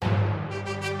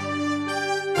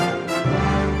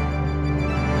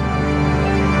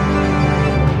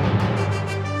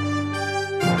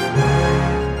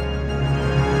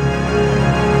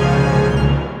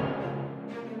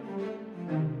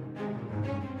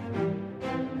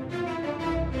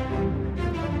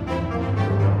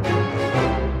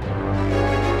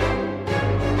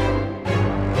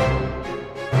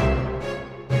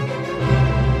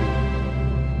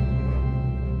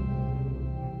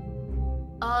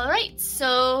Alright,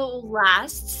 so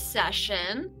last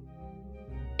session,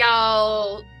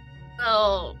 y'all,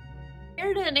 well,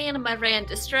 Erda and Anima ran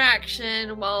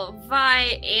distraction while Vi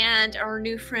and our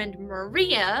new friend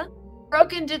Maria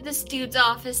broke into this dude's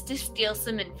office to steal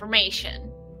some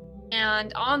information.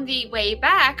 And on the way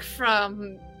back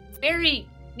from very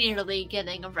nearly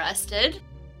getting arrested,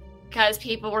 because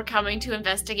people were coming to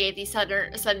investigate the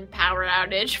sudden power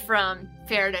outage from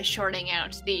Farida shorting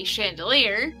out the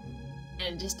chandelier,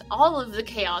 and just all of the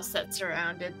chaos that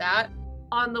surrounded that.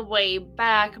 On the way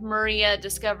back, Maria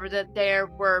discovered that there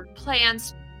were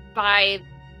plans by,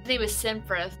 I think it was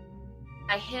Sinfrith,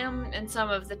 by him and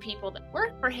some of the people that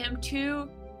work for him to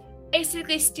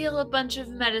basically steal a bunch of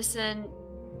medicine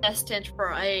destined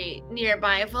for a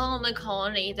nearby Volna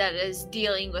colony that is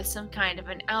dealing with some kind of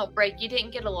an outbreak. You didn't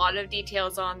get a lot of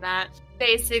details on that.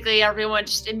 Basically, everyone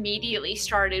just immediately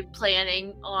started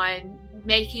planning on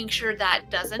making sure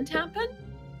that doesn't happen.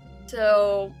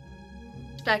 So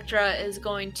Spectra is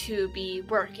going to be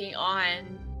working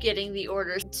on getting the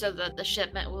orders so that the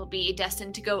shipment will be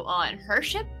destined to go on her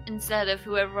ship instead of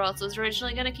whoever else was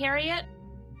originally going to carry it.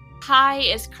 Kai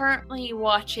is currently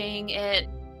watching it.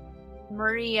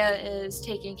 Maria is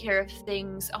taking care of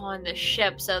things on the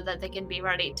ship so that they can be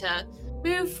ready to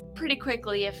move pretty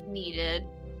quickly if needed.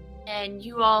 And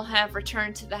you all have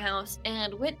returned to the house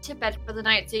and went to bed for the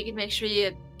night so you can make sure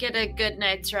you get a good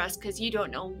night's rest because you don't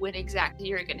know when exactly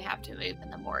you're going to have to move in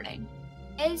the morning.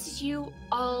 As you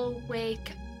all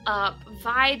wake up,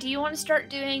 Vi, do you want to start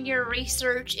doing your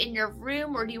research in your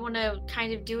room or do you want to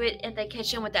kind of do it in the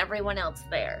kitchen with everyone else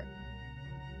there?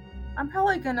 I'm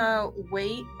probably gonna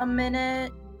wait a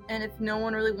minute, and if no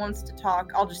one really wants to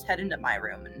talk, I'll just head into my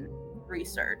room and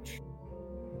research.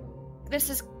 This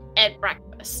is at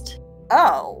breakfast.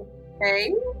 Oh,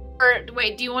 okay. Or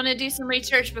wait, do you want to do some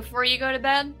research before you go to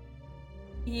bed?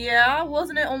 Yeah,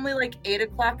 wasn't it only like 8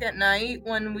 o'clock at night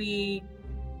when we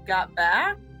got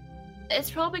back? It's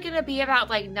probably gonna be about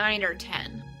like 9 or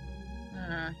 10.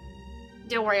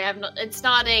 Don't worry, I'm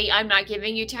not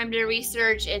giving you time to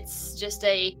research. It's just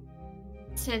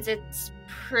since it's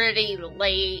pretty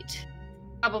late,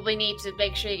 probably need to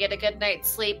make sure you get a good night's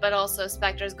sleep, but also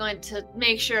Spectra's going to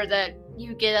make sure that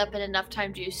you get up in enough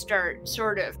time to start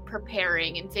sort of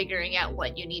preparing and figuring out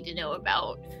what you need to know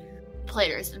about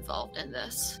players involved in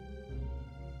this.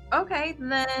 Okay,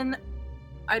 then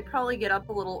I'd probably get up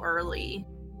a little early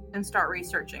and start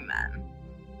researching then.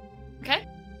 Okay.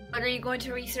 What are you going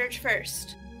to research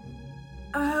first?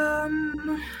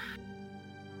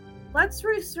 Let's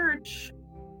research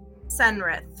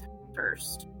Senrith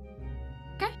first.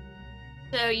 Okay.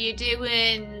 So you do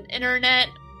in Internet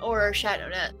or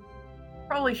ShadowNet?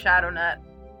 Probably ShadowNet.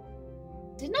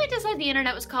 Didn't I decide the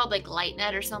Internet was called like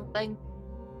LightNet or something?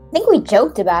 I think we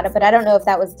joked about it, but I don't know if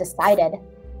that was decided.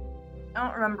 I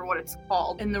don't remember what it's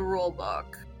called in the rule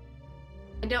book.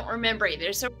 I don't remember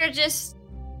either. So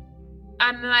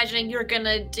I'm imagining you're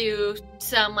gonna do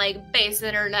some like base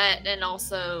internet and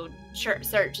also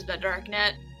search the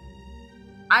darknet.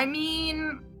 I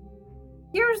mean,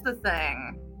 here's the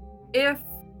thing. If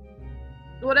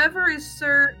whatever is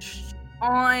searched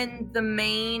on the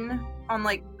main, on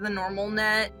like the normal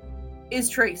net, is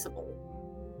traceable.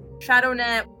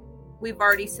 ShadowNet, we've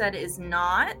already said, is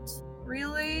not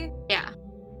really. Yeah.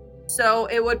 So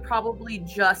it would probably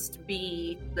just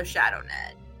be the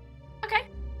ShadowNet. Okay.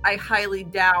 I highly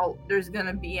doubt there's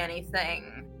gonna be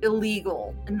anything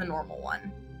illegal in the normal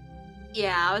one.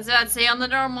 Yeah, I was about to say, on the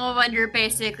normal one,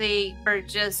 we're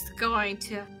just going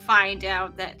to find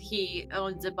out that he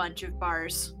owns a bunch of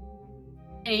bars.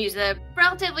 And he's a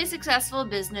relatively successful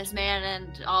businessman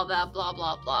and all that blah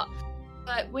blah blah.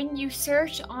 But when you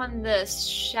search on the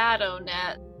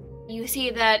ShadowNet, you see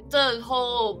that the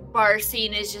whole bar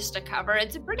scene is just a cover.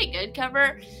 It's a pretty good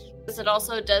cover, because it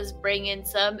also does bring in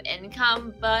some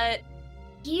income, but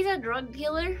he's a drug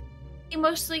dealer. He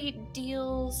mostly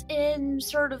deals in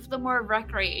sort of the more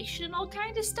recreational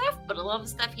kind of stuff, but a lot of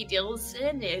stuff he deals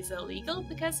in is illegal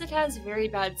because it has very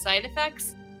bad side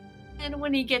effects. And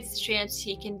when he gets the chance,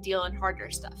 he can deal in harder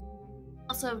stuff.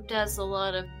 Also does a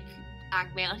lot of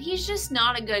blackmail. He's just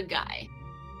not a good guy.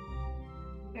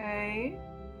 Okay.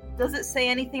 Does it say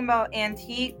anything about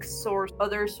antiques or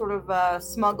other sort of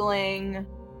smuggling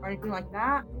or anything like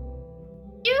that?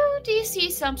 You do see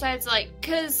some sides,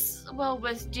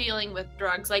 with dealing with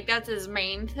drugs, that's his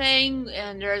main thing,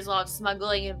 and there's a lot of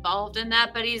smuggling involved in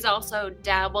that, but he's also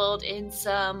dabbled in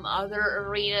some other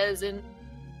arenas and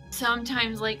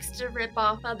sometimes likes to rip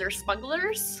off other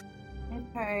smugglers.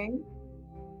 Okay.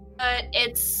 But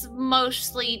it's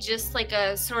mostly just like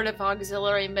a sort of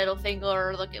auxiliary middle finger,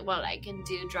 or look at what I can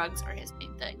do. Drugs are his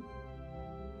main thing.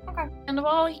 Okay. And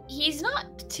while he's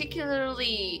not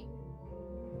particularly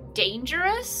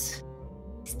dangerous,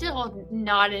 he's still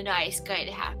not a nice guy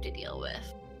to have to deal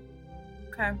with.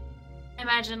 Okay.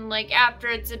 Imagine, like, after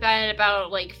it's been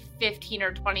about, like, 15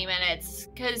 or 20 minutes,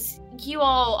 because you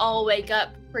all wake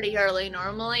up pretty early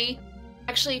normally.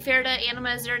 Actually, Ferda,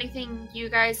 Anima, is there anything you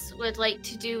guys would like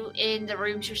to do in the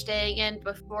rooms you're staying in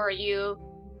before you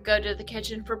go to the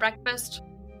kitchen for breakfast?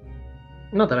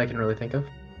 Not that I can really think of.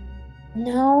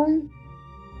 No.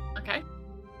 Okay.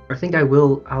 I think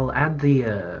I'll add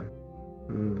the,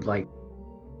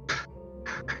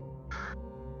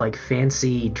 like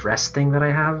fancy dress thing that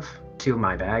I have to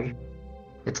my bag.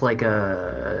 It's like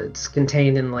it's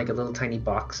contained in like a little tiny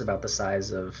box about the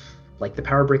size of like the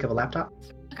power brick of a laptop.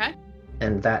 Okay.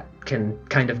 And that can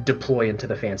kind of deploy into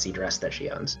the fancy dress that she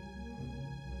owns.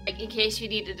 Like, in case you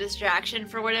need a distraction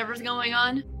for whatever's going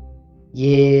on?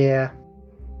 Yeah.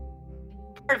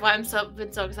 Part of why I'm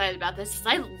been so excited about this is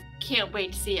I can't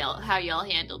wait to see how y'all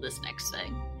handle this next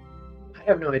thing. I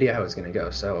have no idea how it's going to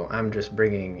go, so I'm just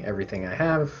bringing everything I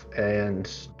have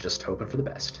and just hoping for the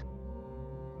best.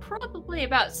 Probably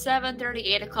about 7:30,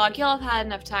 8 o'clock. Y'all have had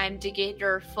enough time to get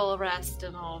your full rest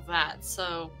and all of that,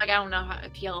 so, like, I don't know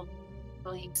if y'all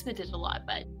really expended a lot,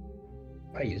 but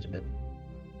I used a bit.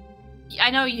 I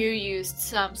know you used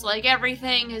some, so, like,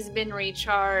 everything has been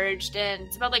recharged, and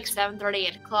it's about, like, 7:30,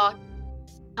 8 o'clock.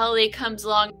 Holly comes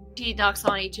along, she knocks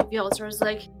on each of y'all's doors,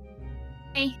 like,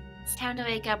 hey, it's time to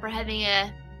wake up. We're having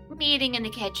a meeting in the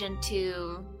kitchen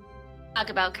to talk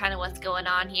about kind of what's going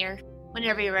on here.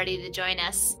 Whenever you're ready to join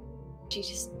us. She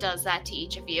just does that to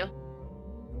each of you.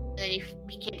 And then you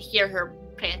can hear her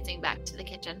prancing back to the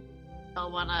kitchen. I'll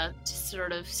want to just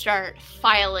sort of start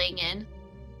filing in.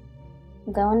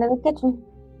 Go into the kitchen.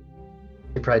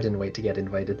 He probably didn't wait to get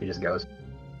invited, he just goes.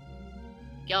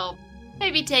 You'll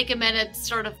maybe take a minute to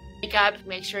sort of wake up,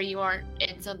 make sure you aren't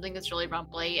in something that's really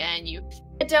rumbly, and you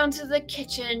get down to the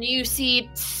kitchen. You see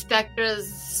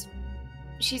Spectra's...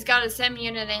 She's got a SIM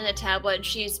unit and a tablet, and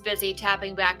she's busy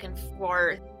tapping back and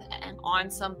forth and on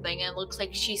something, and it looks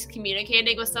like she's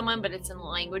communicating with someone, but it's in a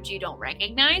language you don't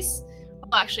recognize.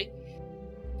 Well, actually,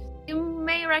 you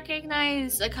may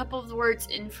recognize a couple of the words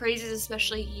in phrases,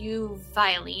 especially you,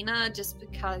 Violina, just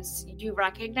because you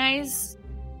recognize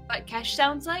what Kesh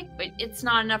sounds like, but it's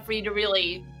not enough for you to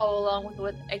really follow along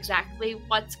with exactly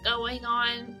what's going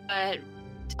on, but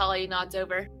Tali nods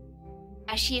over.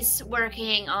 As she's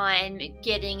working on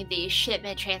getting the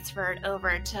shipment transferred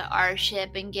over to our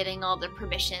ship and getting all the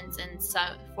permissions and so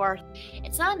forth.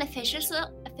 It's not an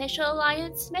official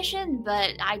Alliance mission,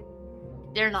 but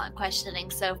they're not questioning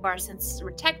so far since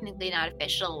we're technically not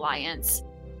official Alliance.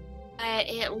 But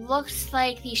it looks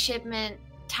like the shipment,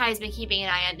 Ty's been keeping an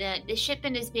eye on it. The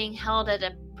shipment is being held at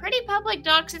a pretty public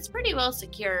docks. It's pretty well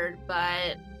secured,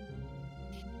 but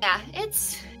yeah,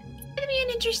 it's gonna be an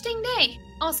interesting day.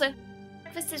 Also,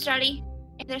 breakfast is ready,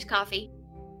 and there's coffee.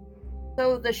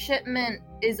 So the shipment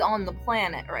is on the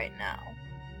planet right now.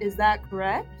 Is that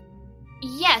correct?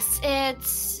 Yes,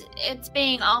 it's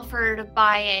being offered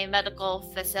by a medical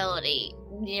facility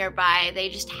nearby. They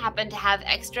just happen to have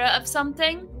extra of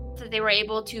something that they were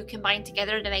able to combine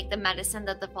together to make the medicine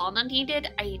that the Fallen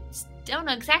needed. I don't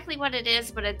know exactly what it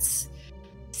is, but it's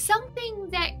something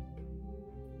that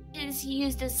is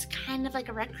used as kind of like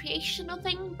a recreational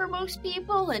thing for most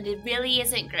people, and it really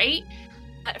isn't great.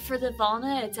 But for the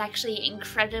Volna, it's actually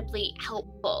incredibly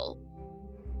helpful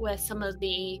with some of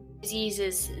the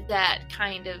diseases that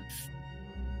kind of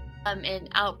in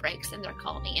outbreaks in their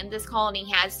colony. And this colony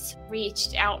has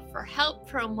reached out for help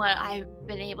from what I've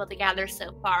been able to gather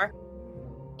so far.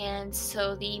 And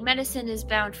so the medicine is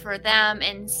bound for them,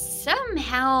 and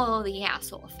somehow the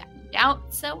asshole found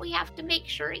out, so we have to make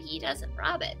sure he doesn't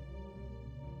rob it.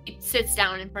 He sits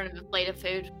down in front of a plate of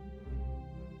food.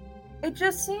 It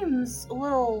just seems a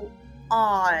little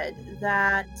odd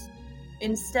that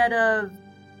instead of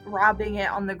robbing it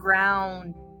on the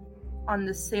ground on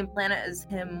the same planet as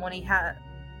him when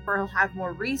he'll have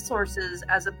more resources,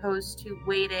 as opposed to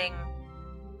waiting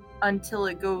until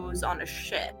it goes on a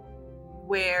ship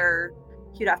where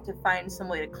he'd have to find some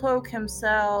way to cloak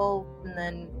himself and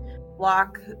then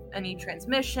block any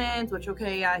transmissions, which,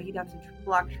 okay, yeah, he'd have to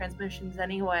block transmissions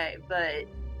anyway, but...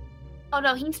 Oh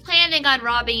no, he's planning on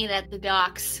robbing it at the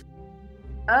docks.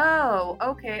 Oh,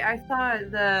 okay, I thought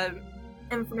the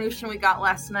information we got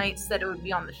last night said it would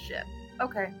be on the ship.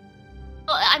 Okay.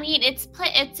 Well, I mean, it's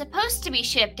supposed to be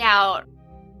shipped out.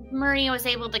 Maria was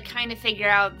able to kind of figure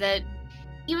out that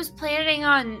he was planning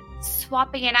on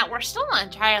swapping it out. We're still not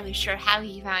entirely sure how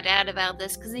he found out about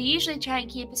this, because they usually try and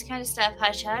keep this kind of stuff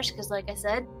hush-hush, because like I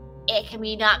said, it can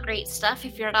be not great stuff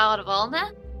if you're not out of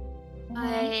Volna.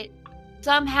 but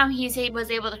somehow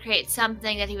was able to create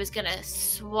something that he was going to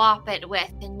swap it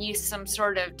with and use some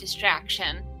sort of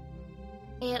distraction.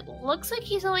 It looks like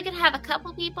he's only going to have a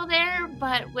couple people there,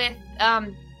 but with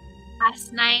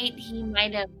last night he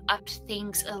might have upped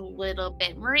things a little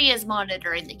bit. Maria's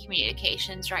monitoring the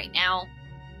communications right now.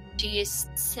 She's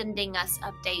sending us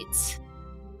updates.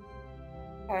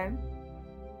 Okay.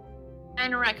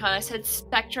 And Recon, I said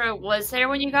Spectra was there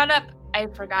when you got up. I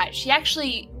forgot. She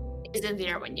actually isn't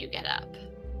there when you get up.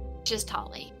 Just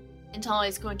Tolly. And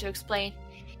Tolly's going to explain.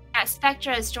 Yeah,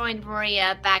 Spectra has joined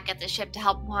Maria back at the ship to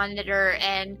help monitor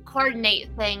and coordinate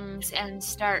things and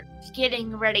start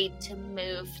getting ready to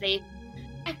move. They've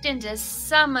hacked into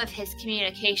some of his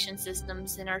communication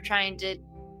systems and are trying to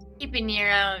keep an ear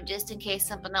out just in case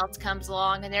something else comes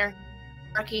along, and they're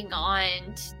working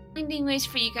on finding ways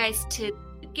for you guys to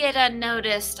get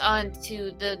unnoticed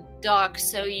onto the dock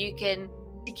so you can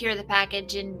secure the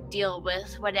package and deal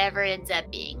with whatever ends up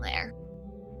being there.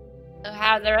 So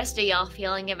how are the rest of y'all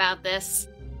feeling about this?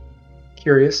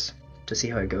 Curious to see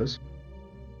how it goes.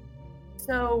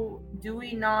 So, do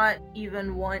we not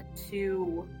even want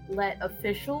to let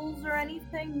officials or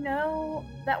anything know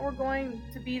that we're going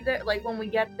to be there? Like, when we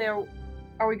get there,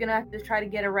 are we gonna have to try to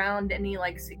get around any,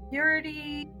 like,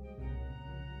 security?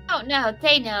 Oh, no,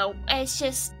 they know. It's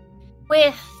just,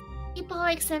 with people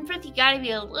like Senfrith, you gotta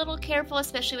be a little careful,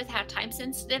 especially with how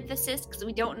time-sensitive this is, because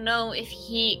we don't know if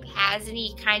he has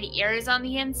any kind of ears on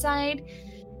the inside.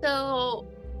 So,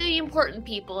 the important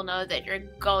people know that you're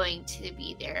going to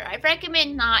be there. I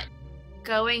recommend not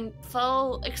going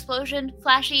full explosion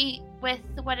flashy with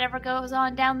whatever goes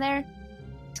on down there,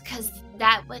 because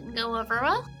that wouldn't go over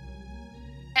well.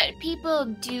 But people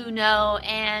do know,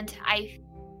 and I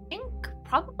think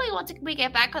probably once we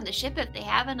get back on the ship, if they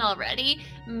haven't already,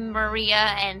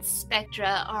 Maria and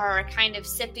Spectra are kind of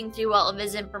sifting through all of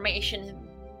his information and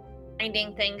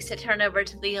finding things to turn over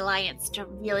to the Alliance to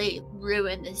really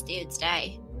ruin this dude's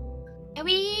day. And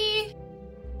we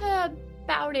have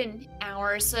about an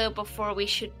hour or so before we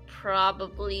should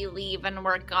probably leave and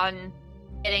work on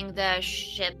getting the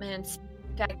shipments.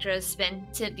 Spectra's been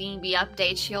sending me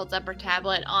updates. She holds up her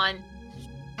tablet on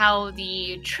how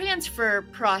the transfer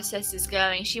process is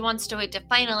going. She wants to wait to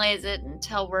finalize it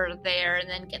until we're there and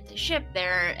then get the ship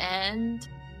there, and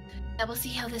we'll see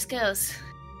how this goes.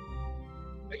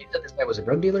 You said this guy was a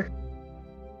drug dealer?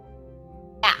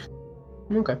 Yeah.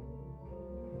 Okay.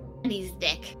 And he's a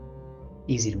dick.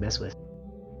 Easy to mess with.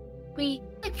 We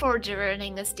look forward to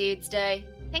ruining this dude's day.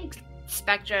 I think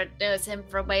Spectra knows him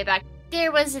from way back.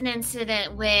 There was an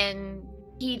incident when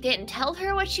he didn't tell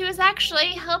her what she was actually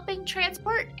helping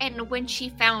transport, and when she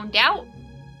found out,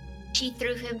 she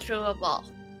threw him through a wall.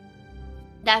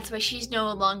 That's why she's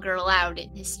no longer allowed in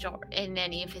his store, in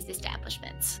any of his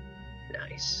establishments.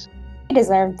 Nice. He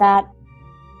deserved that.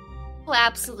 Oh,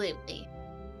 absolutely.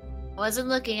 I wasn't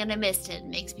looking and I missed it. It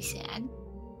makes me sad.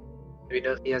 Do you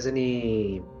know if he has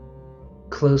any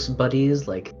close buddies,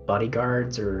 like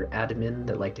bodyguards or admin,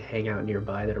 that like to hang out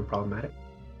nearby that are problematic?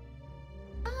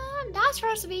 Not as far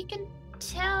as we can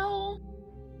tell.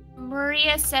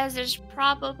 Maria says there's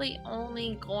probably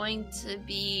only going to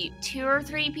be 2 or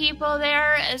 3 people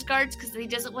there as guards because he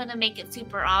doesn't want to make it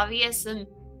super obvious, and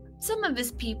some of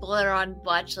his people are on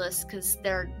watch lists because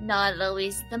they're not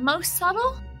always the most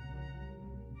subtle.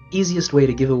 Easiest way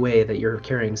to give away that you're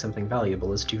carrying something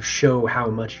valuable is to show how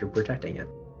much you're protecting it.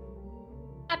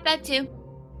 At that too.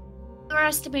 We're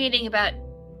estimating about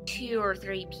 2 or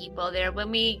 3 people there. When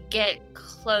we get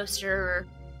closer,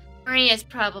 Maria's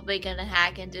probably gonna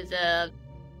hack into the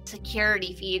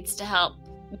security feeds to help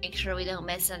make sure we don't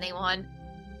miss anyone.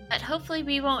 But hopefully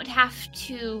we won't have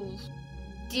to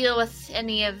deal with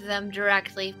any of them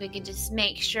directly if we can just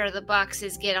make sure the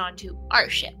boxes get onto our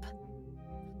ship.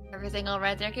 Everything all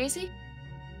right there, Casey?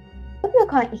 I hope you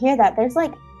can't hear that. There's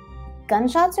like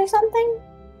gunshots or something?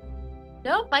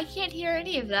 Nope, I can't hear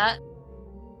any of that.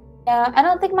 Yeah, I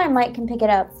don't think my mic can pick it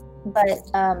up,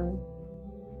 but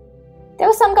there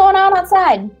was something going on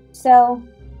outside, so...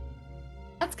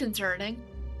 That's concerning.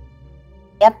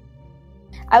 Yep.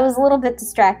 I was a little bit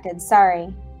distracted,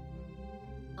 sorry.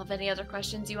 Have any other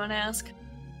questions you want to ask?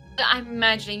 I'm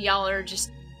imagining y'all are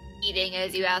just eating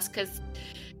as you ask, because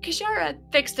Kishara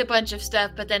fixed a bunch of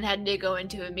stuff, but then had to go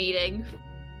into a meeting.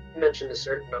 You mentioned a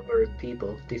certain number of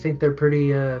people. Do you think they're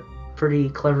pretty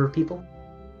clever people?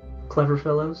 Clever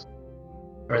fellows?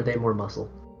 Or are they more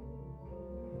muscle?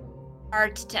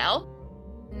 Hard to tell.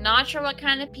 Not sure what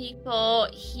kind of people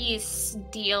he's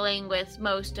dealing with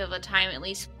most of the time, at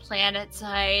least planet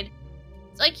side.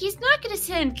 It's like, he's not going to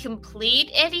send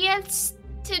complete idiots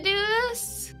to do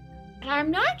this.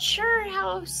 I'm not sure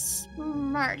how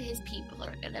smart his people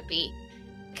are gonna be.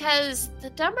 Because the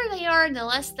dumber they are and the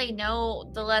less they know,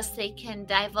 the less they can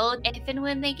divulge if and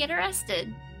when they get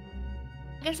arrested.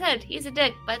 Like I said, he's a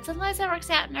dick, but sometimes that works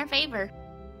out in our favor.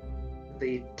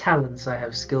 The talents I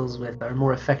have skills with are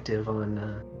more effective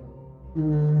on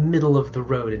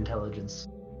middle-of-the-road intelligence,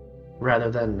 rather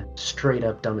than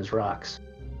straight-up dumb as rocks.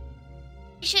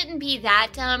 He shouldn't be that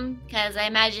dumb, because I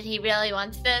imagine he really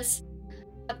wants this.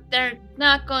 But they're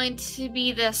not going to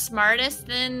be the smartest,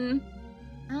 then...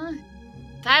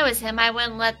 if I was him, I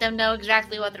wouldn't let them know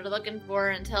exactly what they're looking for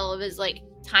until it was,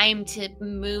 time to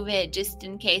move it, just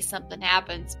in case something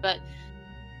happens. But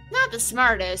not the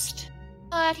smartest.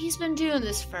 But he's been doing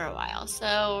this for a while,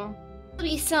 so he'll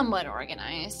be somewhat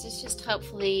organized. It's just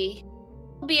hopefully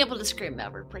we'll be able to screw him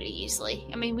over pretty easily.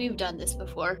 I mean, we've done this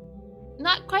before.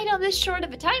 Not quite on this short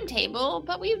of a timetable,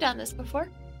 but we've done this before.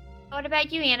 What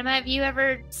about you, Anima? Have you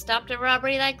ever stopped a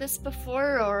robbery like this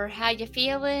before, or how you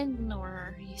feeling, or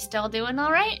are you still doing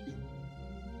all right?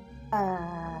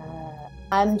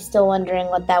 I'm still wondering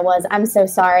what that was. I'm so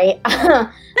sorry.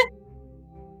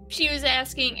 She was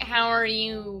asking, how do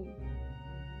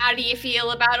you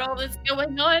feel about all this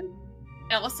going on?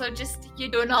 And also just, you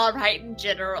doing all right in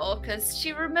general, because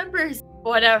she remembers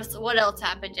what else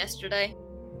happened yesterday.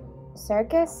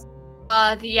 Circus?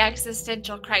 The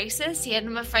existential crisis,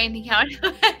 Anima finding out.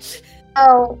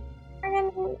 Oh,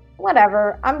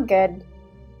 whatever. I'm good.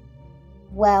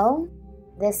 Well,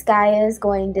 this guy is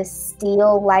going to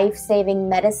steal life-saving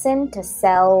medicine to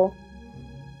sell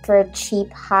for a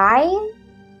cheap high.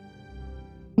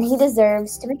 And he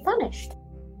deserves to be punished.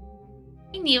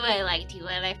 I knew I liked you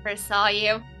when I first saw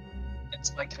you.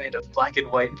 It's my kind of black and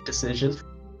white decision.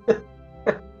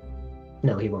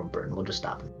 No, he won't burn. We'll just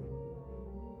stop him.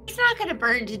 He's not gonna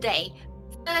burn today.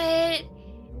 But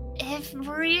if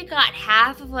Maria got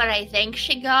half of what I think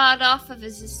she got off of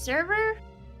his server,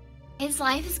 his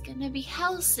life is gonna be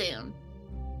hell soon.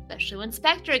 Especially when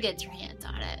Spectra gets her hands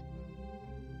on it.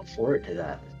 Look forward to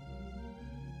that.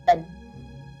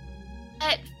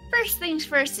 But first things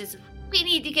first is we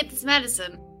need to get this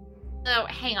medicine. So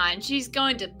hang on, she's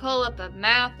going to pull up a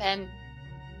map and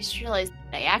I just realized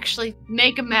I actually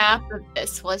make a map of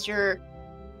this. Was your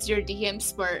DM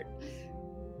smart?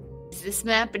 Is this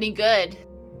map any good?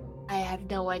 I have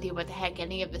no idea what the heck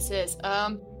any of this is.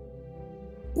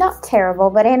 Not terrible,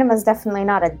 but Anima's definitely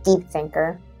not a deep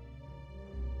thinker.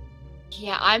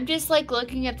 Yeah, I'm just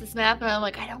looking at this map and I'm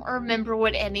I don't remember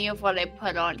what any of what I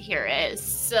put on here is.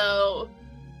 So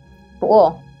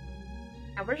Cool.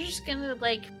 yeah, we're just gonna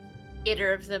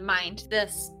theater of the mind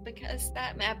this because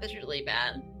that map is really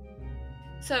bad.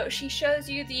 So she shows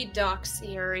you the docks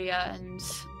area and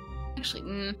actually,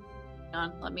 hang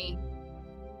on,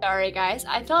 sorry guys,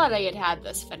 I thought I had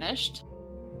this finished.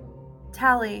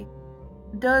 Tally,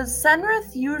 does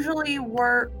Senrith usually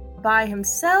work by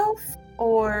himself,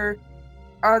 or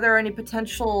are there any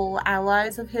potential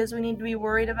allies of his we need to be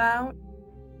worried about?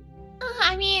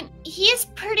 I mean, he's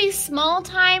pretty small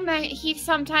time. He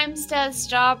sometimes does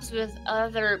jobs with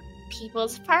other people.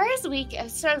 As far as we've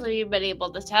been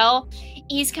able to tell,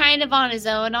 he's kind of on his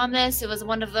own on this. It was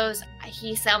one of those,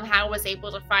 he somehow was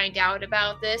able to find out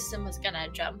about this and was gonna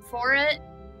jump for it.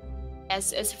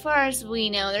 As far as we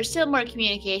know, there's still more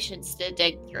communications to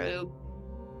dig through.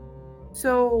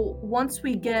 So, once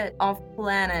we get off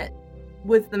planet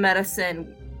with the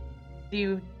medicine, do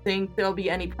you think there'll be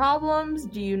any problems?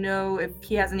 Do you know if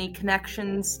he has any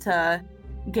connections to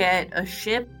get a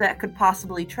ship that could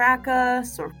possibly track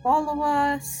us or follow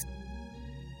us?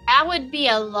 That would be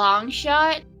a long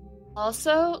shot.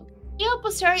 Also,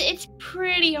 it's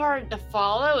pretty hard to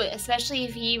follow, especially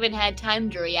if he even had time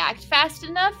to react fast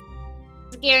enough.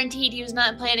 It's guaranteed he was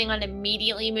not planning on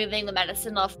immediately moving the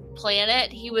medicine off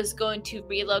planet. He was going to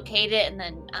relocate it and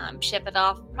then ship it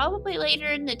off probably later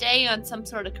in the day on some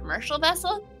sort of commercial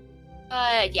vessel.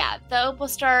 Yeah, the Opal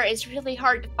Star is really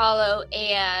hard to follow,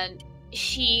 and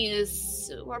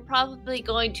we're probably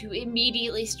going to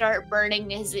immediately start burning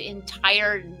his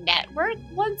entire network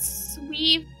once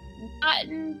we've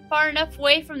gotten far enough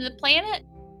away from the planet.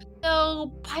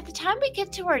 So by the time we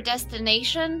get to our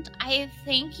destination, I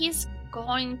think he's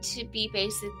going to be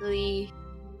basically,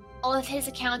 all of his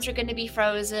accounts are going to be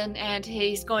frozen, and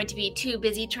he's going to be too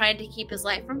busy trying to keep his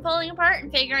life from falling apart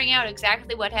and figuring out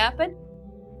exactly what happened.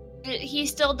 He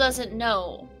still doesn't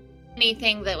know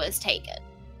anything that was taken.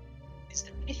 Is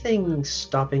there anything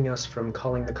stopping us from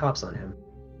calling the cops on him?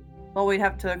 Well, we'd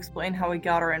have to explain how we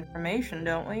got our information,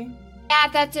 don't we? Yeah,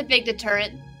 that's a big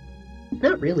deterrent.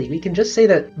 Not really. We can just say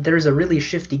that there's a really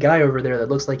shifty guy over there that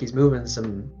looks like he's moving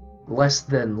some less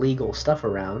than legal stuff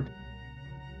around.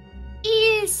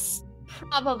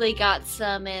 probably got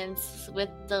some ins with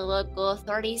the local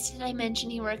authorities. Did I mention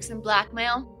he works in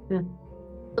blackmail?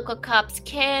 Local cops'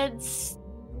 kids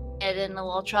get in a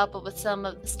little trouble with some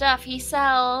of the stuff he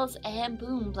sells, and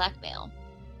boom, blackmail.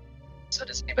 So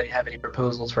does anybody have any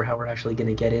proposals for how we're actually going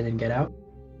to get in and get out?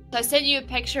 So I sent you a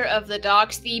picture of the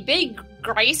docks. The big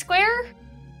gray square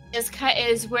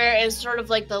is where is sort of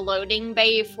like the loading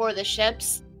bay for the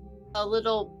ships. The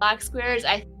little black squares,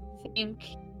 I think,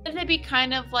 they'd be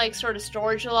kind of like sort of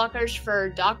storage lockers for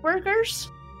dock workers.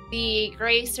 The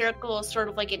gray circle is sort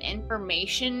of like an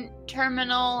information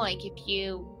terminal. Like if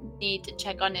you need to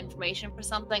check on information for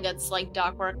something, it's like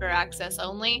dock worker access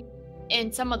only.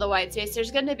 In some of the white space,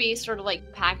 there's going to be sort of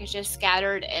like packages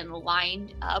scattered and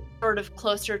lined up sort of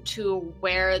closer to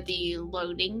where the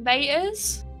loading bay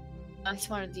is. It's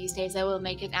one of these days I will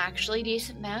make an actually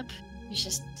decent map. It's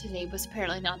just today was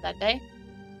apparently not that day.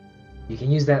 You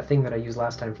can use that thing that I used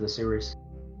last time for the sewers.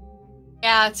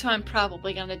 Yeah, that's what I'm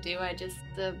probably gonna do. I just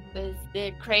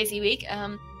the crazy week.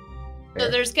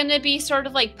 So there's gonna be sort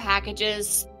of like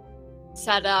packages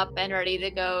set up and ready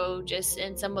to go just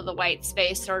in some of the white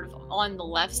space sort of on the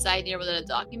left side near where the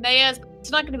docking bay is. It's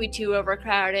not gonna be too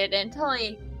overcrowded until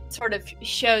he sort of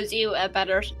shows you a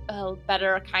better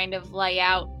kind of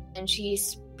layout, and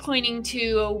she's pointing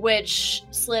to which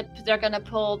slip they're gonna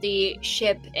pull the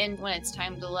ship in when it's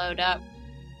time to load up.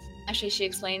 Actually, she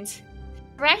explains,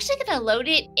 we're actually gonna load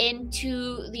it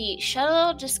into the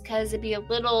shuttle just because it'd be a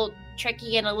little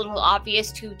tricky and a little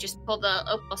obvious to just pull the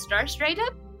Opal Star straight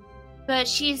up. But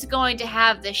she's going to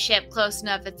have the ship close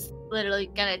enough, it's literally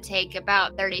gonna take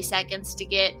about 30 seconds to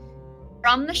get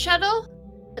from the shuttle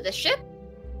to the ship,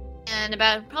 and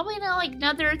about probably like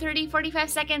another 30-45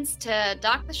 seconds to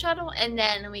dock the shuttle, and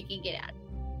then we can get out.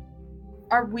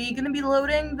 Are we going to be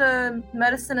loading the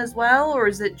medicine as well, or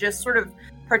is it just sort of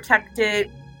protect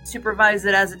it, supervise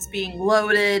it as it's being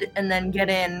loaded, and then get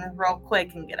in real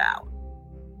quick and get out?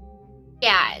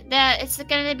 Yeah, it's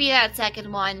going to be that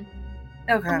second one.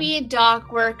 Okay. We'll be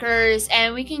dock workers,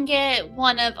 and we can get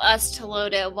one of us to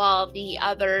load it while the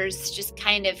others just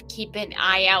kind of keep an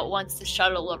eye out once the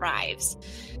shuttle arrives.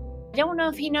 I don't know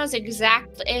if he knows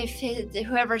exactly, if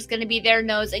whoever's going to be there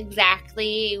knows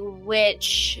exactly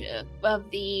which of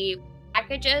the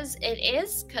packages it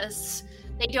is, because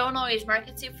they don't always mark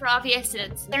it super obvious,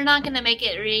 and they're not going to make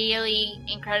it really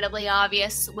incredibly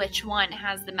obvious which one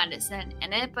has the medicine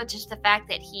in it, but just the fact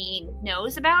that he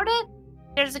knows about it,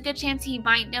 there's a good chance he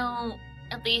might know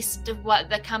at least what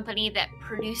the company that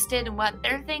produced it and what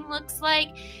their thing looks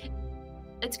like.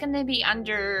 It's going to be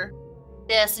under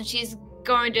this, and she's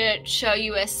going to show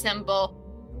you a symbol,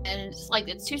 and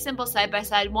it's two symbols side by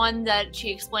side. One that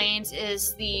she explains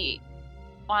is the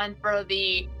one for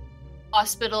the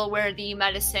hospital where the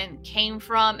medicine came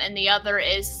from, and the other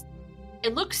is,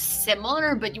 it looks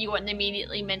similar, but you wouldn't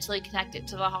immediately mentally connect it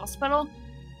to the hospital.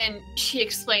 And she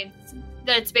explains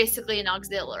that it's basically an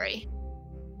auxiliary.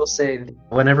 We'll say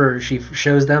whenever she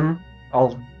shows them,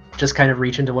 I'll just kind of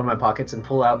reach into one of my pockets and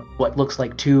pull out what looks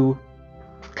like two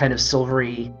kind of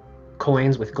silvery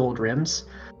coins with gold rims,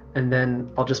 and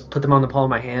then I'll just put them on the palm of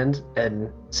my hand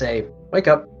and say, wake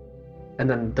up. And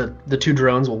then the two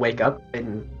drones will wake up,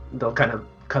 and they'll kind of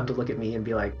come to look at me and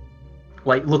be like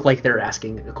look like they're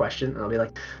asking a question, and I'll be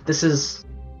like, this is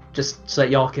just so that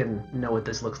y'all can know what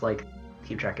this looks like,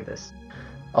 keep track of this.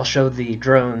 I'll show the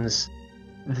drones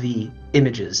the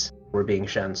images we're being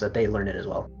shown so that they learn it as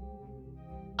well.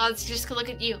 I'll just look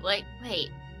at you like, wait,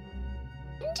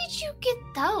 when did you get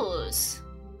those?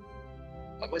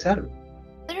 I always had them.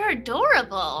 They're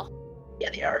adorable. Yeah,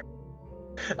 they are.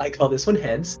 I call this one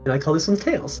heads, and I call this one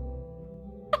tails.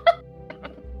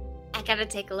 I gotta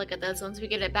take a look at those once we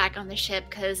get it back on the ship,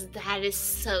 because that is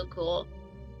so cool.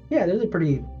 Yeah, they're the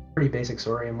pretty basic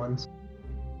Saurian ones.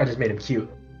 I just made them cute.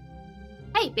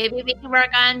 Hey, maybe we can work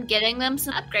on getting them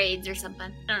some upgrades or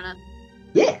something. I don't know.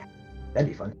 Yeah, that'd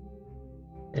be fun.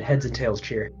 And heads and tails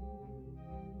cheer.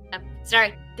 Oh,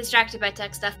 sorry, distracted by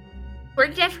tech stuff. We're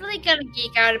definitely gonna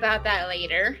geek out about that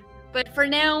later, but for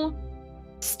now,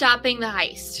 stopping the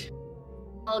heist.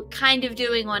 While kind of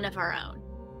doing one of our own.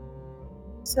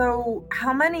 So,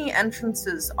 how many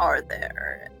entrances are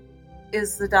there?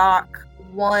 Is the dock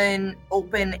one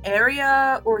open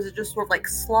area, or is it just sort of like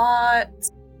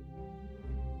slots?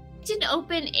 It's an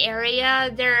open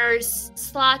area. There's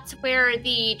slots where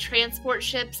the transport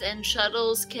ships and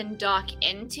shuttles can dock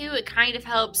into. It kind of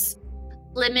helps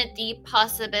limit the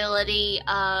possibility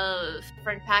of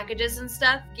different packages and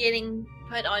stuff getting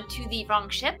put onto the wrong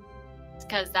ship,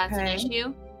 because that's an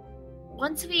issue.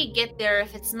 Once we get there,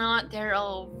 if it's not there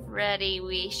already,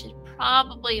 we should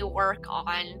probably work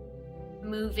on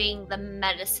moving the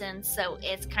medicine so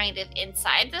it's kind of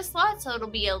inside the slot, so it'll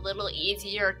be a little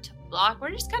easier to block.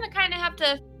 We're just gonna kind of have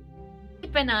to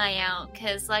keep an eye out,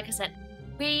 because like I said,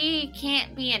 we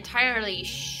can't be entirely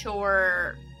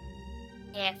sure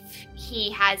if he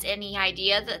has any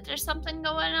idea that there's something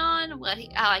going on,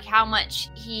 like how much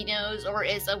he knows or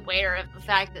is aware of the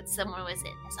fact that someone was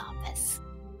in his office.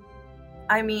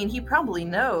 I mean, he probably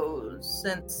knows,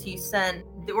 since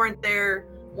weren't there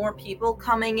more people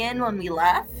coming in when we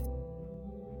left?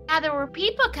 Yeah, there were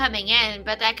people coming in,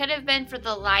 but that could have been for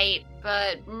the light.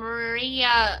 But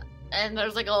Maria, and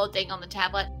there's like a little thing on the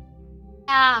tablet.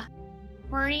 Yeah,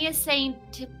 Maria's saying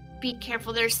to be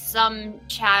careful. There's some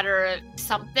chatter of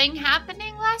something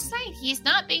happening last night. He's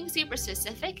not being super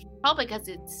specific, probably because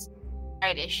it's a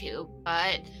right issue,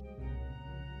 but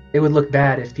It would look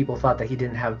bad if people thought that he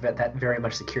didn't have that very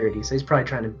much security, so he's probably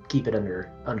trying to keep it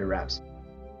under wraps.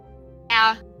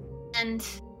 yeah, and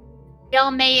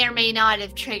Bill may or may not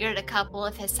have triggered a couple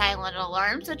of his silent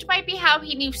alarms, which might be how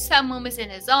he knew someone was in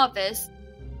his office.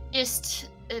 Just,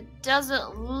 it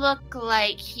doesn't look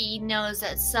like he knows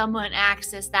that someone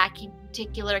accessed that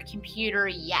particular computer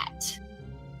yet.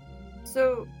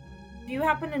 So, do you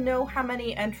happen to know how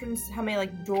many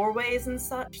doorways and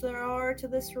such there are to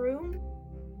this room?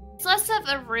 It's less of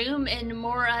a room and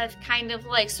more of kind of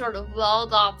like sort of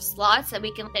walled off slots that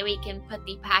we can put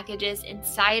the packages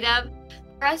inside of.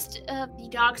 The rest of the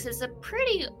docks is a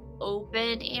pretty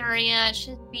open area. It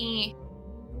should be,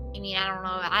 I don't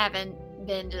know, I haven't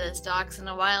been to this docks in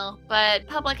a while, but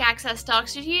public access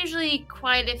docks, there's usually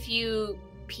quite a few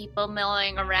people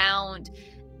milling around.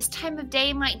 This time of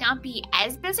day might not be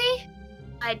as busy,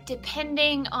 but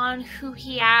depending on who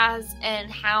he has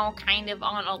and how kind of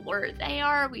on alert they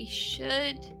are, we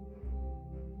should.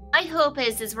 My hope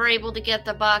is we're able to get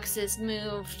the boxes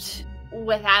moved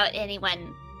without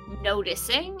anyone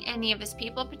noticing, any of his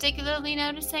people particularly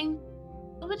noticing.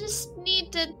 We'll just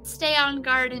need to stay on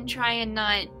guard and try and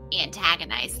not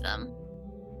antagonize them.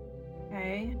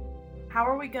 Okay. How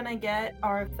are we gonna get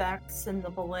our effects and the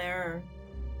Belair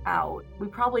out? We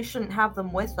probably shouldn't have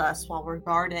them with us while we're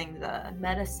guarding the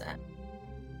medicine.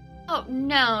 Oh,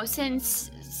 no.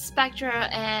 Since Spectra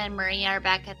and Maria are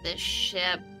back at the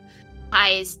ship,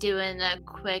 I's doing a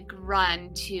quick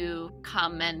run to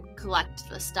come and collect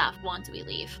the stuff once we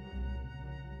leave.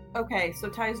 Okay, so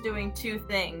Ty's doing two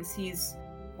things. He's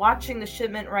watching the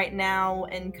shipment right now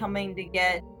and coming to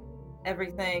get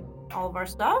everything, all of our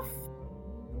stuff.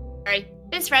 Sorry,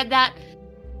 misread that.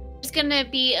 There's gonna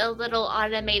be a little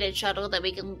automated shuttle that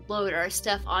we can load our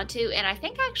stuff onto, and I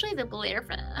think actually our Belair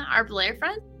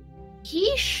friend,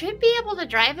 he should be able to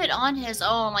drive it on his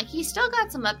own. Like, he's still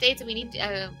got some updates, and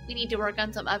we need to work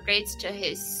on some upgrades to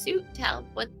his suit to help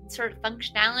with sort of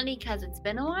functionality, because it's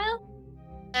been a while.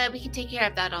 We can take care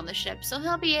of that on the ship, so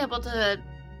he'll be able to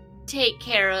take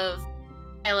care of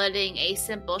piloting a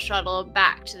simple shuttle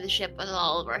back to the ship with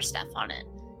all of our stuff on it.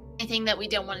 Anything that we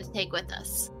don't want to take with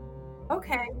us.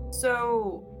 Okay,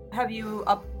 so have you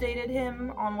updated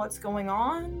him on what's going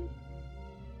on?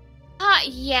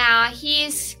 Yeah,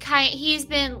 he's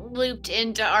been looped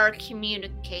into our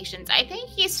communications. I think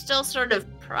he's still sort of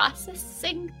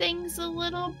processing things a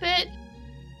little bit,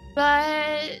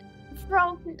 but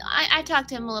I talked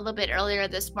to him a little bit earlier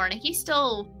this morning. He's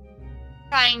still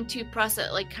trying to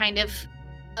process, like, kind of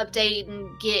update and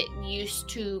get used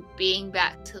to being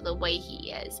back to the way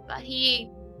he is, but he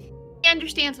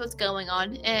understands what's going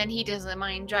on, and he doesn't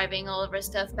mind driving all of our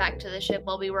stuff back to the ship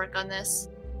while we work on this.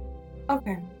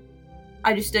 Okay.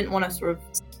 I just didn't want to sort of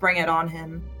spring it on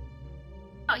him.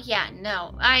 Oh yeah,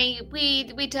 no.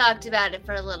 We talked about it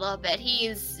for a little bit.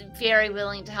 He's very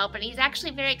willing to help, and he's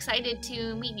actually very excited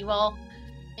to meet you all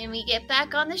when we get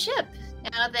back on the ship,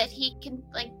 now that he can,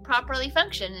 like, properly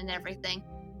function and everything.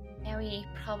 And we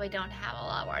probably don't have a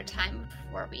lot more time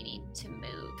before we need to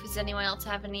move. Does anyone else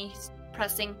have any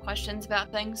pressing questions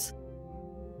about things?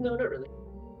 No, not really.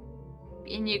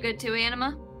 And you good too,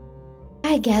 Anima?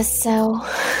 I guess so.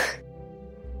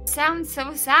 Sounds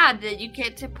so sad that you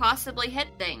get to possibly hit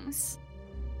things.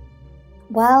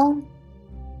 Well,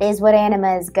 it is what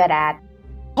Anima is good at.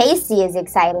 Hasty is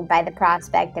excited by the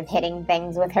prospect of hitting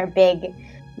things with her big,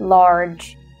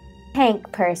 large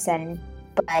tank person,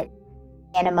 but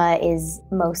Anima is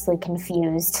mostly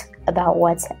confused about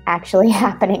what's actually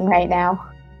happening right now.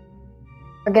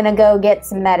 We're gonna go get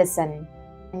some medicine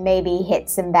and maybe hit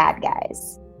some bad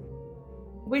guys.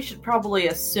 We should probably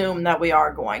assume that we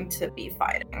are going to be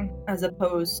fighting, as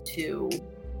opposed to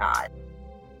not.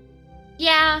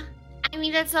 Yeah, I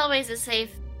mean, that's always a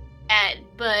safe bet,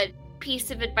 but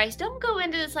piece of advice, don't go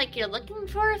into this like you're looking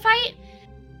for a fight.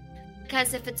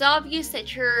 Because if it's obvious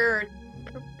that you're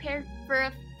prepared for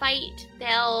a fight,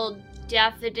 they'll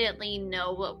definitely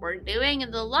know what we're doing,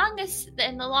 and the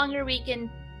longer we can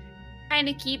kind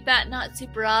of keep that not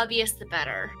super obvious, the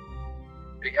better.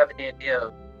 Do you have any idea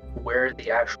of where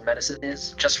the actual medicine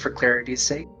is, just for clarity's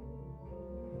sake?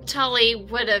 Tully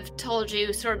would have told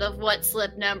you sort of what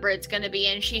slip number it's going to be,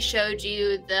 and she showed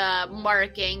you the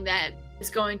marking that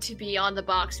is going to be on the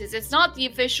boxes. It's not the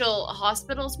official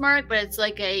hospital's mark, but it's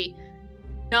like a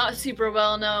not super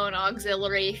well-known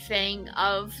auxiliary thing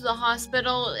of the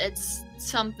hospital. It's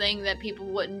something that people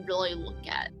wouldn't really look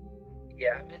at.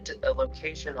 Yeah, I meant a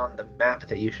location on the map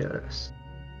that you showed us.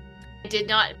 I did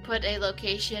not put a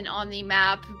location on the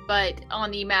map, but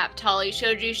on the map Tully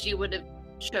showed you, she would have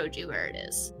showed you where it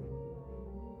is.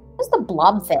 Where's the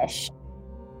blobfish?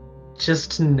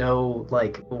 Just to know,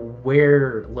 like,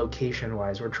 where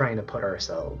location-wise we're trying to put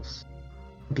ourselves.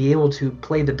 Be able to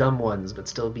play the dumb ones, but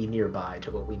still be nearby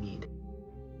to what we need.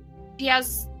 She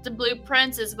has the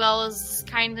blueprints as well as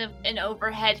kind of an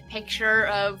overhead picture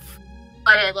of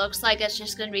what it looks like. It's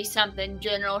just going to be something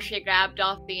general she grabbed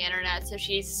off the internet, so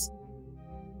she's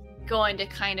going to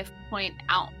kind of point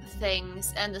out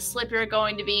things. And the slip you're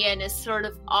going to be in is sort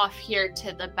of off here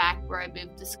to the back where I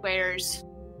moved the squares.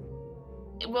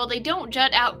 Well, they don't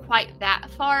jut out quite that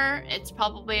far. It's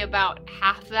probably about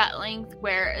half that length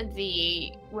where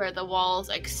the walls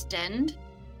extend.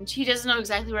 And she doesn't know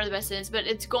exactly where the best is, but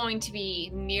it's going to be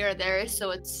near there,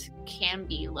 so it can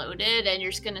be loaded, and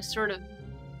you're just going to sort of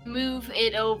move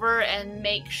it over and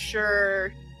make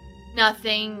sure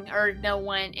nothing or no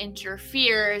one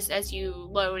interferes as you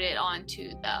load it onto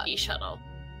the shuttle.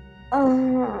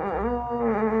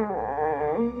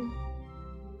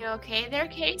 You okay there,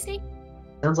 Casey?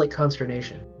 Sounds like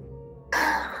consternation.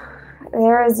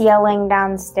 There is yelling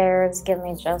downstairs. Give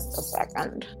me just a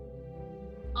second.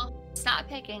 Well, it's not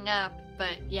picking up,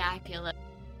 but yeah, I feel it.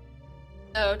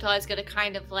 So Tully's gonna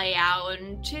kind of lay out,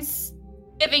 and she's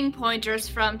giving pointers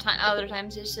from other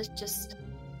times. It's just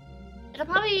it'll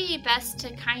probably be best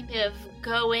to kind of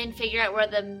go in, figure out where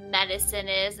the medicine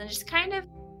is, and just kind of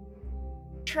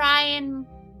try and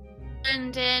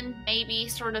blend in, maybe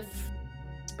sort of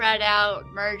spread out,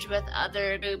 merge with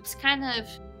other groups, kind of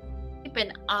keep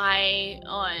an eye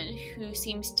on who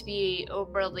seems to be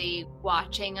overly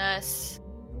watching us.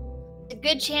 A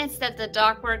good chance that the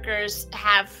dock workers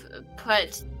have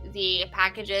put the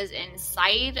packages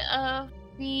inside of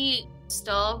the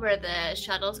stall where the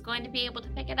shuttle's going to be able to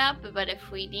pick it up, but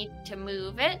if we need to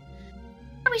move it,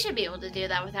 we should be able to do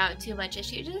that without too much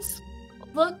issue. Just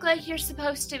look like you're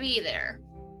supposed to be there.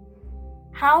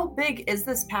 How big is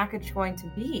this package going to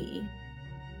be?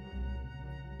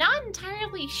 Not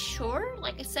entirely sure.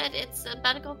 Like I said, it's a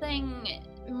medical thing.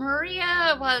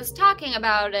 Maria was talking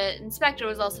about it, and Spectre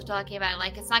was also talking about it.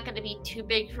 Like, it's not going to be too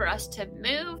big for us to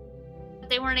move. But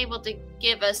they weren't able to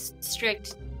give us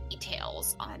strict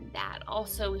details on that.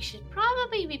 Also, we should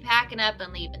probably be packing up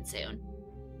and leaving soon.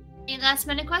 Any last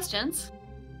minute questions?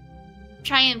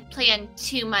 Try and plan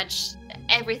too much.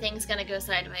 Everything's going to go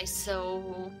sideways,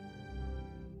 so...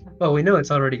 Well, we know it's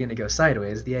already going to go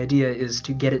sideways. The idea is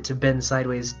to get it to bend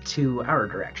sideways to our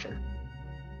direction.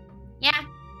 Yeah,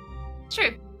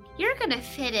 true. You're going to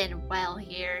fit in well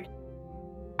here.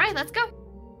 Alright, let's go.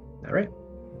 Alright.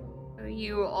 So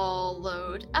you all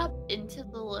load up into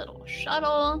the little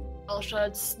shuttle. Actually,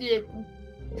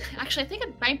 I think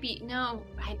it might be... No,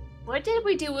 what did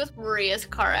we do with Maria's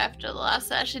car after the last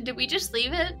session? Did we just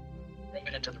leave it? Throw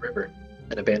it into the river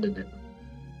and abandoned it.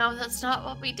 No, that's not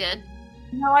what we did.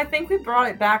 No, I think we brought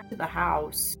it back to the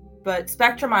house, but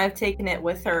Spectre might have taken it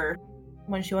with her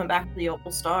when she went back to the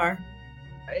Opal Star.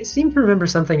 I seem to remember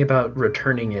something about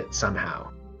returning it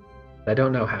somehow. I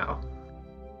don't know how.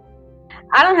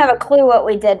 I don't have a clue what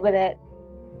we did with it.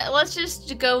 Let's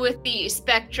just go with the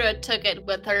Spectra took it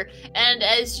with her, and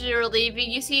as you're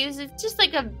leaving, you see it's just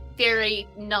like a very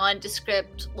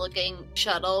nondescript looking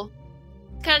shuttle.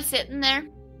 Kind of sitting there,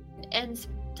 and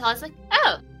Tal's like,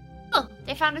 oh,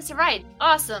 they found us a ride.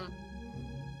 Awesome.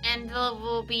 And there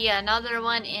will be another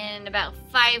one in about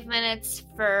 5 minutes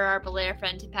for our Belair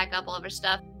friend to pack up all of her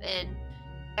stuff, and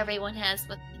everyone has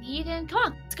what they need, and come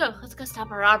on, let's go. Let's go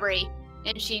stop a robbery.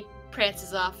 And she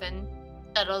prances off and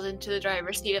settles into the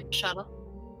driver's seat of the shuttle.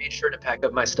 Made sure to pack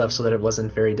up my stuff so that it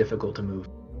wasn't very difficult to move.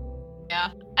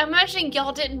 Yeah. I'm imagining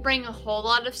y'all didn't bring a whole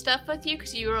lot of stuff with you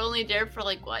because you were only there for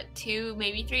 2,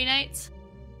 maybe 3 nights?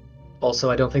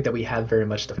 Also, I don't think that we had very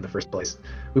much stuff in the first place.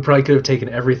 We probably could have taken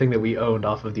everything that we owned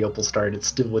off of the Opal Star and it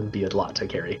still wouldn't be a lot to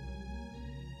carry.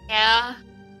 Yeah.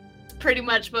 Pretty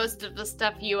much most of the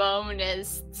stuff you own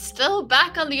is still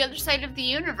back on the other side of the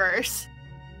universe.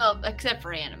 Well, except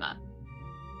for Anima.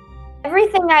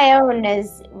 Everything I own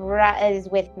is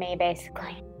with me,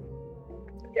 basically.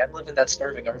 Yeah, I'm living that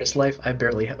starving artist life. I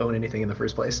barely own anything in the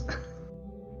first place.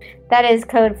 That is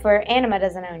code for Anima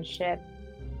doesn't own shit.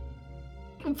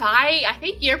 Vi, I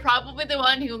think you're probably the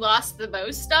one who lost the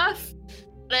most stuff.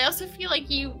 But I also feel like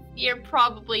you're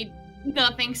probably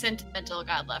nothing sentimental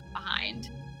got left behind.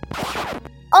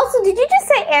 Also, did you just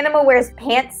say Anima wears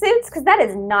pantsuits? Because that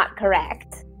is not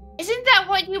correct. Isn't that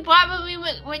what you bought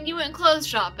when you went clothes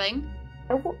shopping?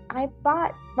 I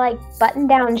bought, like,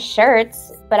 button-down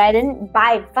shirts, but I didn't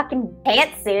buy fucking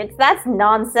pantsuits. That's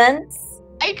nonsense.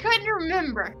 I couldn't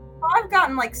remember. I've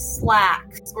gotten, like,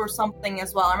 slacks or something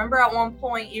as well. I remember at one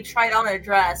point you tried on a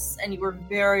dress and you were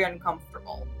very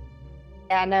uncomfortable.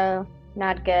 Yeah, no,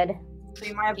 not good. So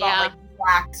you might have bought, like,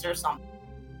 slacks or something.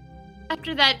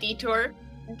 After that detour,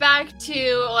 back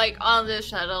to, like, on the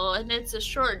shuttle, and it's a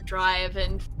short drive,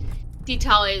 and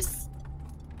Tali's...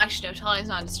 Actually, no, Tali's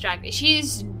not distracted.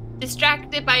 She's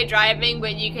distracted by driving,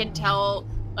 but you can tell,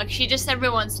 like, she just every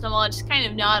once in a while just kind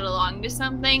of nod along to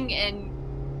something, and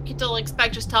you can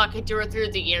expect just talking to her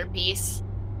through the earpiece.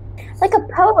 Like a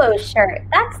polo shirt.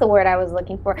 That's the word I was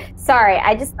looking for. Sorry,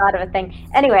 I just thought of a thing.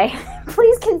 Anyway,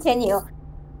 please continue.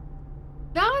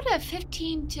 About a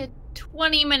 15 to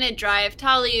 20-minute drive,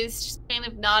 Tali is just kind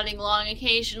of nodding along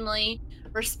occasionally,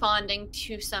 responding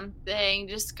to something,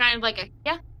 just kind of like a,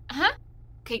 yeah, uh-huh,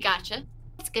 okay, gotcha.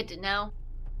 That's good to know.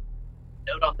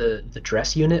 Note on the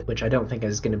dress unit, which I don't think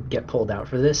is going to get pulled out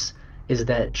for this, is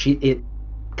that it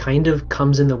kind of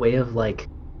comes in the way of, like,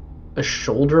 a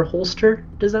shoulder holster.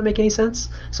 Does that make any sense?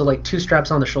 So, like, 2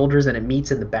 straps on the shoulders and it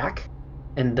meets in the back,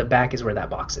 and the back is where that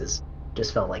box is.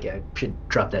 Just felt like I should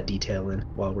drop that detail in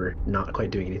while we're not quite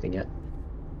doing anything yet.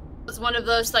 It's one of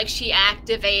those, like, she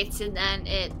activates and then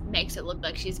it makes it look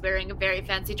like she's wearing a very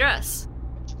fancy dress.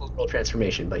 It's a little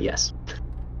transformation, but yes.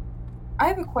 I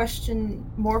have a question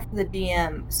more for the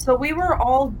DM. So we were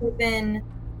all given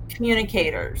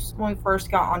communicators when we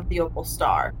first got onto the Opal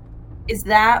Star. Is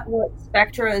that what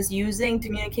Spectra is using to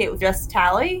communicate with just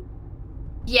Tali?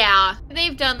 Yeah,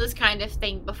 they've done this kind of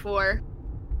thing before.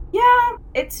 Yeah,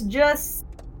 it's just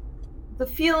the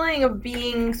feeling of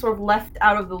being sort of left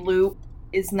out of the loop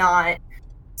is not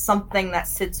something that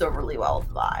sits overly well with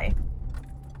Vi.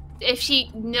 If she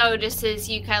notices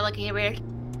you kind of look at her,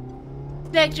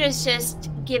 Spectra's just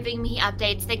giving me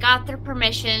updates. They got their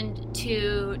permission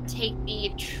to take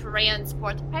the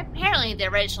transport. Apparently the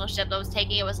original ship that was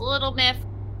taking it was a little miffed,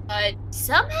 but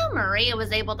somehow Maria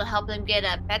was able to help them get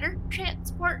a better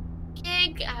transport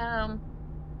gig.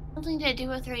 Something to do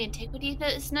with her antiquity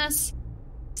business.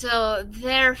 So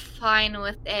they're fine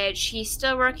with it. She's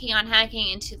still working on hacking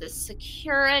into the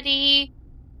security.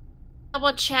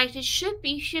 Double checked. It should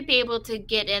be able to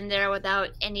get in there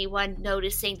without anyone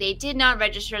noticing. They did not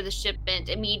register the shipment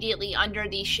immediately under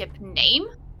the ship name.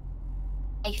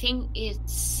 I think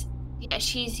it's... Yeah,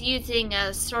 she's using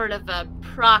a sort of a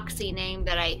proxy name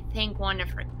that I think one of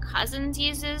her cousins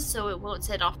uses, so it won't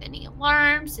set off any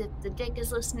alarms if the Dick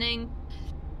is listening.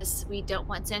 Because we don't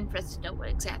want Zenfrith to know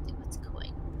exactly what's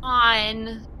going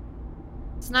on.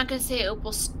 It's not going to say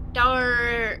Opal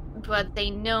Star, but they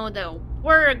know that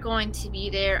we're going to be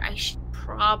there. I should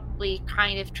probably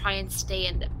kind of try and stay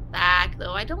in the back,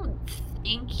 though I don't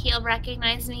think he'll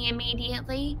recognize me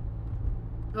immediately.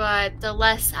 But the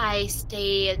less I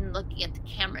stay and looking at the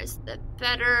cameras, the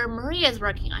better. Maria's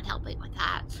working on helping with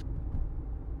that.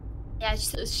 Yeah,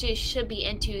 so she should be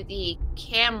into the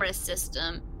camera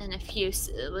system in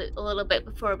a little bit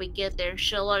before we get there.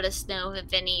 She'll let us know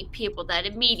if any people that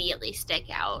immediately stick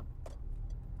out.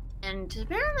 And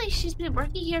apparently she's been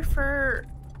working here for,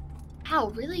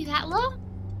 really that long?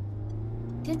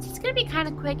 Since it's gonna be kind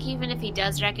of quick, even if he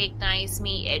does recognize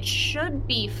me, it should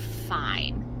be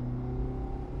fine.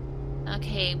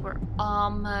 Okay, we're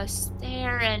almost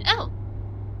there, and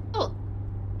oh,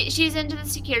 she's into the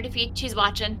security feed. She's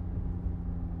watching.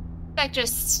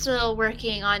 Spectra's still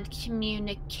working on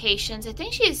communications. I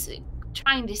think she's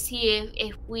trying to see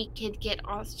if we could get.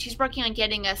 She's working on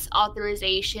getting us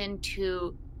authorization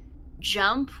to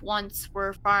jump once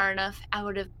we're far enough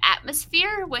out of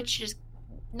atmosphere, which is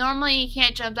normally you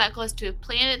can't jump that close to a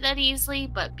planet that easily,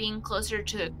 but being closer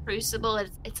to a crucible,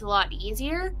 it's a lot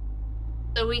easier.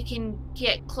 So we can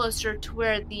get closer to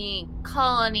where the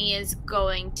colony is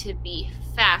going to be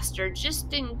faster,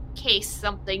 just in case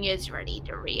something is ready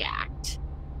to react.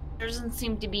 There doesn't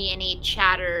seem to be any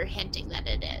chatter hinting that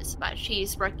it is, but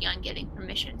she's working on getting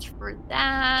permissions for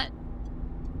that.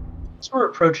 As we're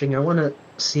approaching, I want to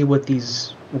see what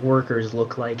these workers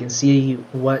look like and see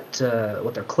what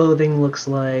their clothing looks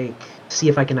like, see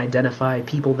if I can identify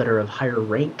people that are of higher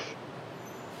rank.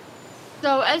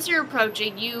 So as you're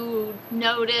approaching, you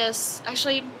notice...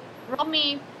 Actually, roll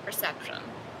me perception.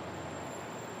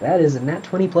 That is a nat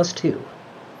 20 plus 2.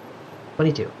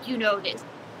 22. You notice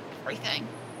everything.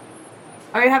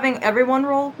 Are you having everyone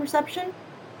roll perception?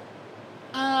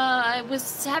 I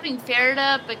was having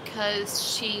Ferida because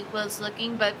she was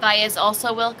looking, but Vi is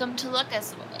also welcome to look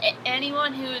as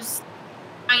anyone who's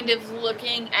kind of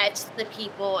looking at the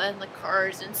people and the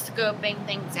cars and scoping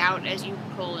things out as you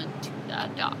pull into the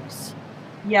docks.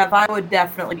 Yeah, I would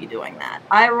definitely be doing that.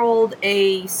 I rolled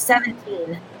a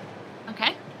 17.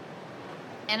 Okay.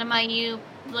 Anima, you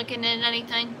looking at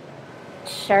anything?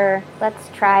 Sure, let's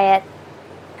try it.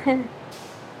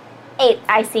 8,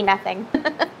 I see nothing.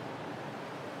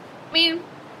 I mean,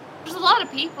 there's a lot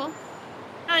of people.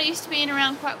 Not used to being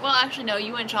around quite well. Actually, no,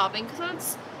 you went shopping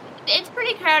because it's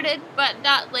pretty crowded, but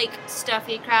not like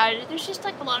stuffy crowded. There's just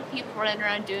like a lot of people running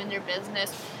around doing their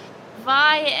business.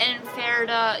 Vi and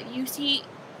Ferida, you see,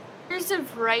 there's a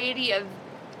variety of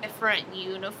different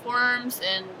uniforms,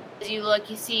 and as you look,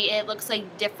 you see it looks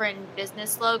like different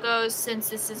business logos. Since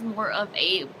this is more of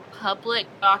a public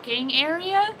docking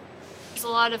area, there's a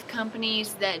lot of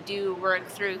companies that do work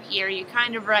through here. You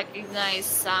kind of recognize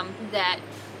some that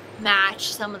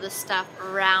match some of the stuff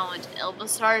around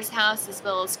Ilvasar's house, as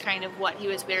well as kind of what he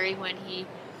was wearing when he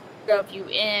drove you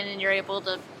in, and you're able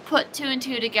to put 2 and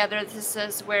 2 together. This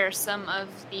is where some of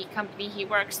the company he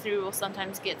works through will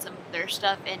sometimes get some of their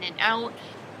stuff in and out.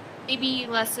 Maybe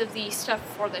less of the stuff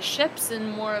for the ships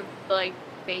and more of like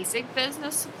basic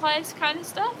business supplies kind of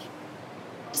stuff.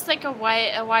 Just like a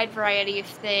wide variety of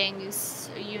things.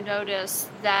 You notice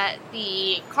that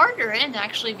the car you're in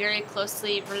actually very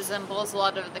closely resembles a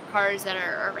lot of the cars that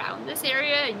are around this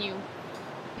area, and you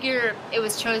figure it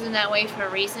was chosen that way for a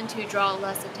reason, to draw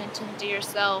less attention to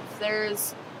yourself.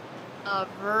 There's a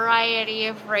variety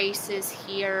of races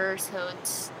here, so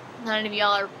it's none of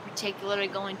y'all are particularly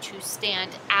going to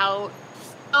stand out.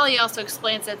 Ollie also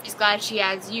explains that she's glad she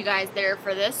has you guys there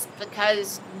for this,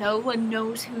 because no one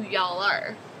knows who y'all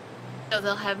are. So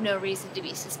they'll have no reason to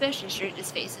be suspicious. You're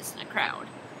just faces in a crowd.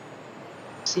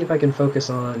 See if I can focus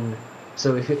on...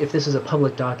 So if this is a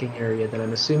public docking area, then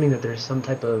I'm assuming that there's some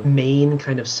type of main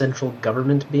kind of central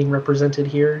government being represented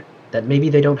here, that maybe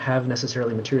they don't have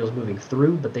necessarily materials moving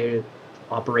through, but they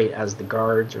operate as the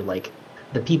guards or like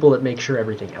the people that make sure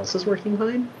everything else is working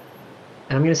fine.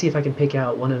 And I'm going to see if I can pick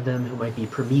out one of them who might be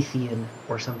Promethean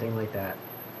or something like that.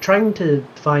 Trying to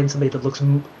find somebody that looks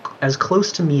as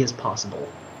close to me as possible.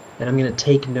 And I'm going to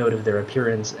take note of their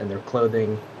appearance and their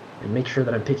clothing and make sure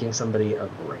that I'm picking somebody of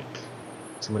rank.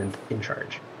 Someone in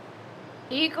charge.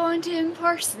 Are you going to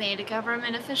impersonate a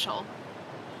government official?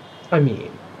 I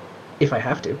mean, if I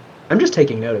have to. I'm just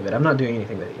taking note of it. I'm not doing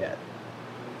anything with it yet.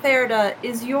 Ferida,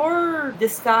 is your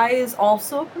disguise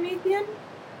also Promethean?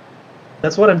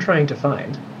 That's what I'm trying to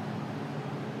find.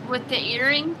 With the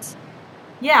earrings?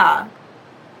 Yeah.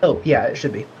 Oh, yeah, it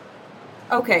should be.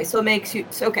 Okay, so it makes you...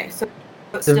 Okay, so...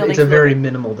 It's a very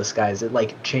minimal disguise. It,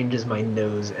 like, changes my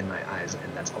nose and my eyes,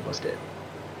 and that's almost it.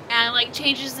 And, like,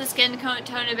 changes the skin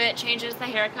tone a bit, changes the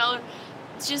hair color.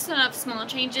 It's just enough small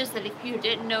changes that if you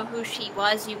didn't know who she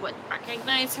was, you wouldn't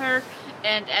recognize her.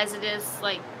 And as it is,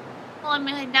 like... Well, I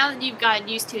mean, now that you've gotten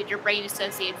used to it, your brain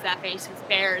associates that face with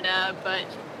Ferida, but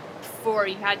before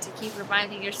you had to keep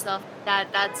reminding yourself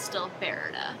that that's still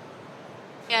Ferida.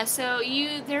 Yeah, so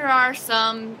there are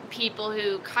some people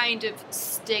who kind of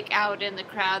stick out in the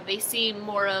crowd. They seem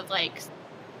more of like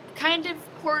kind of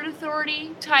Port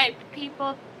Authority type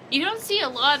people. You don't see a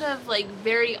lot of like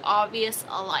very obvious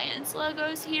Alliance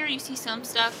logos here. You see some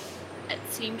stuff that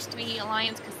seems to be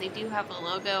Alliance because they do have a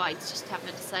logo. I just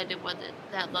haven't decided what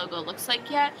that logo looks like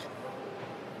yet.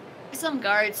 Some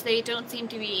guards, they don't seem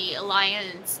to be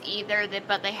Alliance either,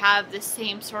 but they have the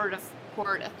same sort of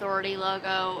Port Authority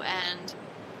logo. And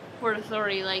Port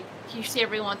Authority, like, you see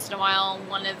every once in a while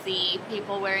one of the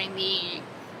people wearing the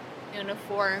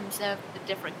uniforms of the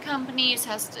different companies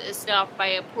is stopped by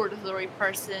a Port Authority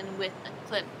person with a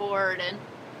clipboard and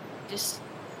just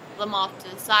them off to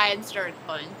the side and start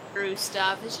going through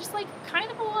stuff. It's just like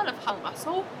kind of a lot of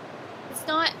hustle. It's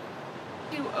not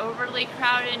too overly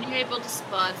crowded, and you're able to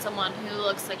spot someone who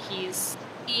looks like he's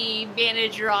the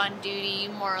manager on duty,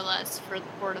 more or less, for the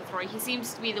Port Authority. He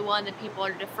seems to be the one that people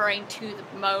are deferring to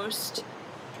the most.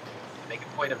 Make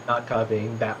a point of not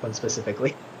copying that one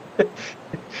specifically.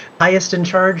 Highest in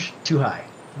charge, too high.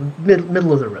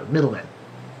 Middle of the road, middleman.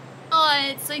 Oh,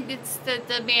 it's like it's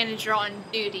the manager on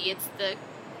duty. It's the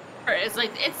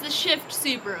shift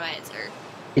supervisor.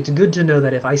 It's good to know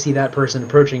that if I see that person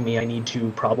approaching me, I need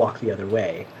to prop walk the other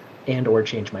way, and or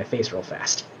change my face real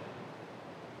fast.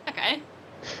 Okay.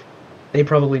 They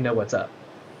probably know what's up.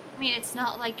 I mean, it's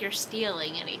not like you're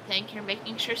stealing anything. You're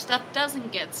making sure stuff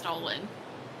doesn't get stolen.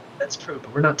 That's true,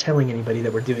 but we're not telling anybody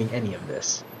that we're doing any of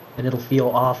this. And it'll feel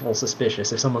awful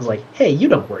suspicious if someone's like, hey, you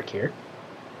don't work here.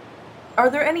 Are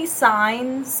there any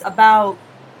signs about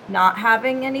not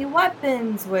having any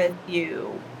weapons with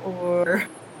you? Or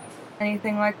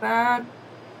anything like that?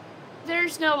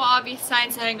 There's no obvious sign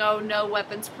saying, oh, no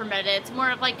weapons permitted. It's more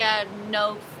of like a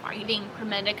no fighting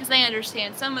permitted, because they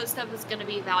understand some of the stuff is going to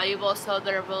be valuable, so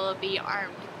there will be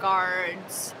armed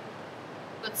guards.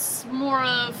 It's more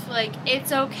of like,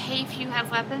 it's okay if you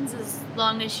have weapons as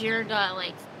long as you're not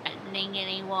like threatening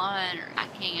anyone or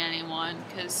hacking anyone,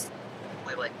 because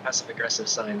Like passive-aggressive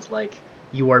signs like,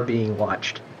 you are being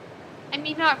watched. I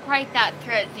mean, not quite that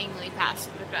threateningly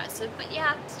passive-aggressive, but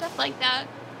yeah, stuff like that.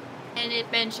 And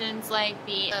it mentions, like,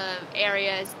 the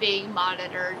area is being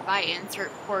monitored by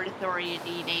insert port authority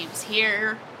names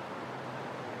here.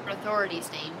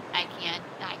 Authority's name. I can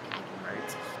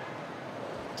words.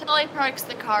 Tully parks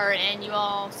the car, and you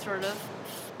all sort of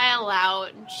file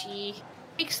out, and she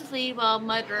speaks with Lee while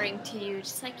muttering to you,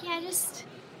 just like, yeah, just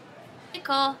be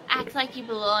cool, act like you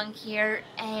belong here,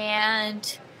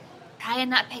 and try and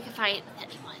not pick a fight with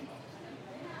anyone.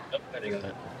 Nope, I got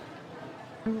it.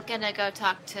 I'm gonna go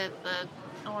talk to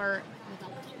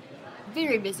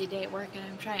very busy day at work, and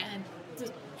I'm trying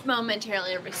just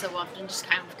momentarily every so often just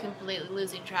kind of completely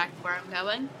losing track of where I'm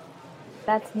going.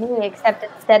 That's me, except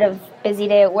instead of busy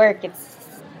day at work, it's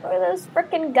one of those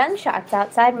frickin' gunshots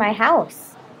outside my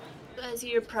house. As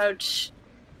you approach,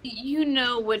 you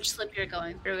know which slip you're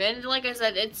going through, and like I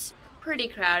said, it's pretty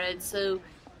crowded, so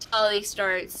Tully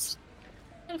starts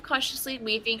kind of cautiously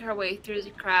weaving her way through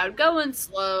the crowd, going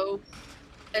slow.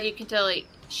 And you can tell, like,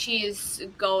 she's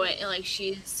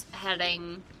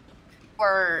heading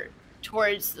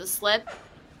towards the slip,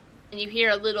 and you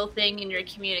hear a little thing in your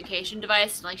communication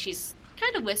device, and like she's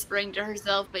kind of whispering to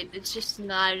herself, but it's just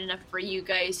not enough for you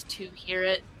guys to hear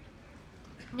it.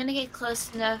 I'm gonna get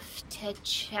close enough to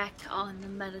check on the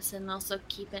medicine, also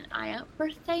keep an eye out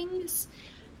for things.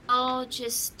 I'll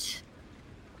just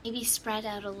maybe spread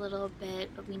out a little bit,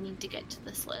 but we need to get to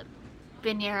the slip.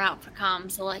 Been here out for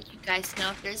comms, I'll let you guys know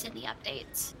if there's any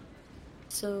updates.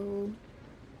 So,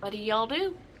 what do y'all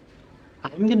do?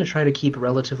 I'm gonna try to keep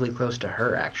relatively close to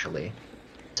her, actually.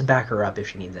 To back her up if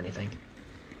she needs anything.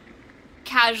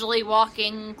 Casually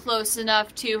walking close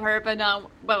enough to her,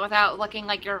 but without looking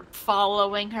like you're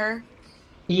following her?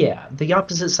 Yeah, the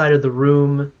opposite side of the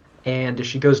room, and if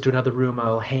she goes to another room,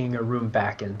 I'll hang a room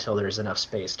back until there's enough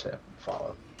space to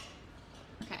follow.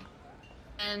 Okay.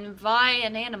 And Vi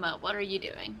and Anima, what are you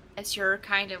doing as you're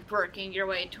kind of working your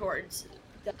way towards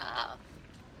the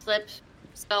slip,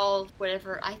 spell,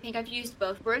 whatever? I think I've used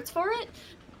both words for it.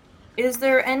 Is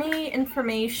there any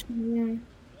information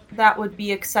that would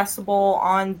be accessible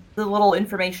on the little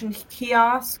information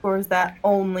kiosk, or is that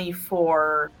only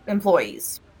for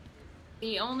employees?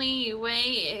 The only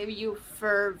way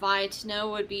for Vi to know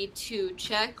would be to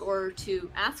check or to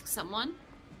ask someone.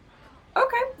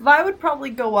 Okay, Vi would probably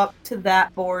go up to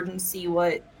that board and see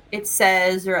what it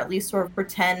says, or at least sort of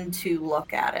pretend to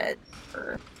look at it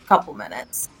for a couple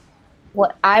minutes.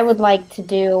 What I would like to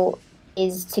do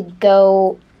is to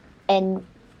go and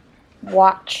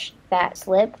watch that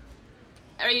slip.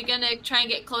 Are you gonna try and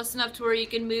get close enough to where you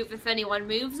can move if anyone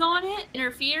moves on it?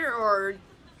 Interfere, or...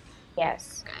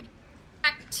 Yes. Okay.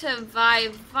 Back to Vi.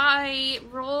 Vi,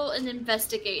 roll an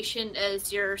investigation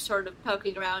as you're sort of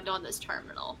poking around on this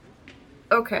terminal.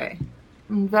 Okay.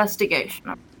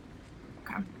 Investigation.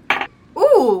 Okay.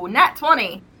 Ooh, nat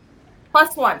 20.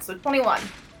 +1, so 21.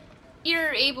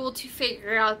 You're able to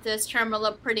figure out this terminal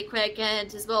up pretty quick,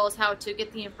 and as well as how to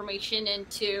get the information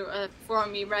into a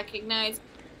form you recognize.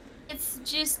 It's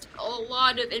just a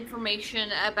lot of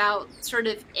information about sort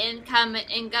of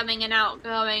incoming and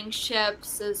outgoing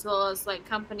ships, as well as like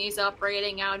companies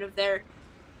operating out of there.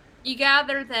 You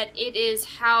gather that it is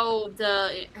how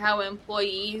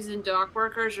employees and dock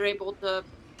workers are able to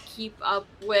keep up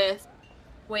with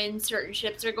when certain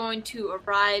ships are going to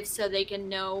arrive, so they can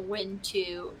know when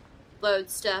to load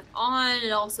stuff on,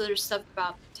 and also there's stuff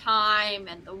about the time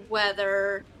and the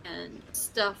weather and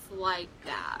stuff like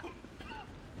that.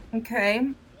 Okay.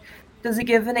 Does it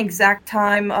give an exact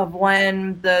time of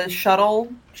when the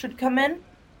shuttle should come in?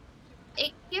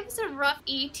 It gives a rough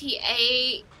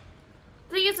ETA. The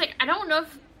thing is, like, I don't know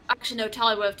if... Actually, no,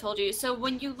 Tali would have told you. So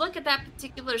when you look at that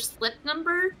particular slip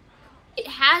number, it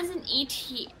has an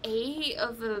ETA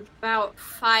of about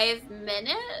 5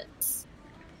 minutes.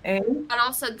 Okay. But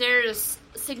also, there's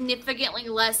significantly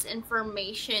less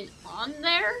information on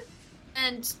there.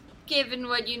 And given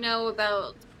what you know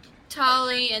about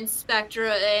Tali and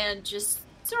Spectra and just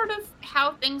sort of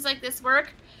how things like this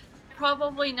work.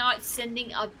 Probably not sending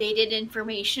updated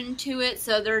information to it,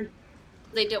 so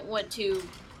they don't want to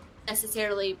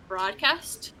necessarily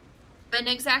broadcast when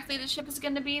exactly the ship is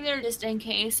going to be there, just in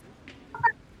case.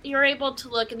 You're able to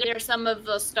look, and there's some of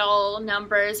the stall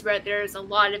numbers where there's a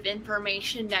lot of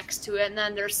information next to it, and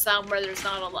then there's some where there's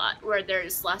not a lot, where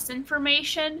there's less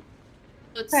information.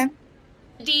 The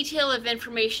detail of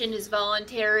information is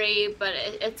voluntary, but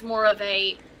it's more of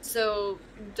so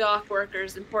dock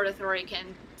workers and Port Authority can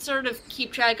sort of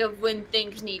keep track of when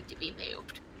things need to be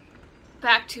moved.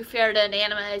 Back to Ferda and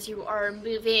Anima as you are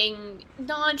moving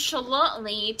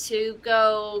nonchalantly to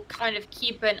go kind of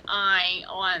keep an eye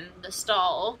on the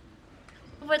stall.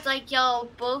 I would like y'all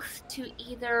both to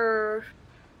either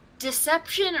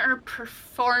deception or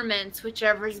performance,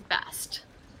 whichever's best.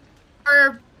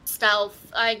 Or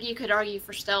stealth. You could argue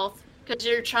for stealth, because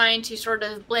you're trying to sort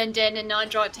of blend in and not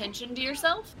draw attention to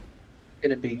yourself.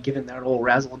 Gonna be given that old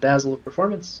razzle-dazzle of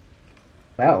performance.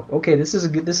 Wow, okay, this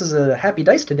is a happy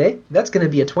dice today. That's gonna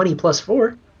be a 20 plus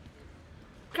 4.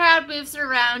 Crowd moves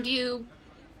around you.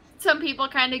 Some people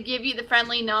kind of give you the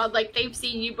friendly nod like they've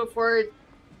seen you before.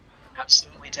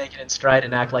 Absolutely take it in stride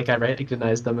and act like I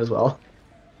recognize them as well.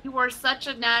 You are such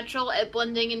a natural at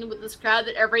blending in with this crowd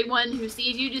that everyone who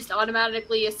sees you just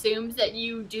automatically assumes that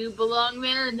you do belong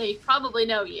there, and they probably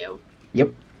know you.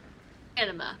 Yep.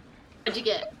 Anima, what'd you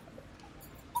get?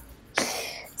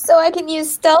 So I can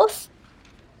use stealth?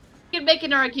 You can make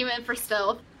an argument for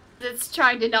stealth. It's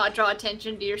trying to not draw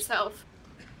attention to yourself.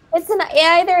 It's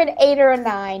either an 8 or a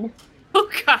 9. Oh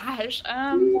gosh.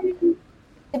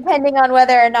 Depending on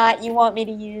whether or not you want me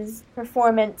to use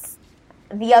performance,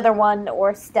 the other one,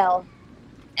 or stealth.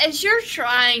 As you're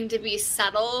trying to be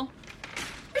subtle,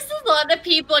 there's a lot of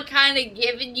people kind of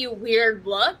giving you weird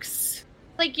looks.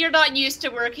 Like, you're not used to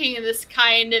working in this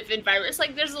kind of environment. It's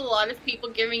like there's a lot of people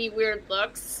giving you weird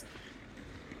looks.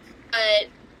 But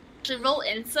to roll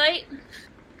insight.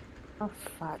 Oh,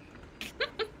 fuck.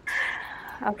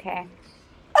 Okay.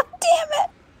 Oh, damn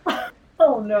it!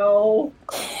 Oh no.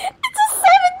 It's a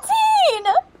 17!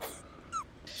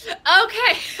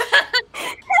 Okay.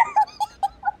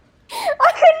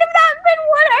 I couldn't have not been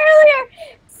one earlier!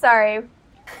 Sorry.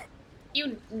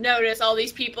 You notice all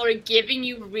these people are giving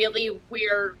you really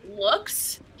weird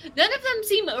looks. None of them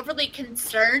seem overly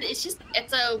concerned. It's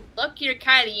a look you're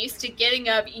kind of used to getting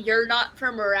of, you're not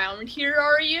from around here,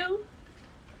 are you?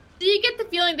 So you get the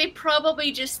feeling they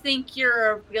probably just think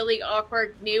you're a really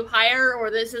awkward new hire, or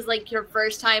this is like your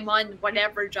first time on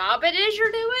whatever job it is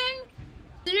you're doing.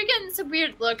 So you're getting some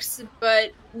weird looks,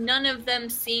 but none of them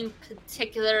seem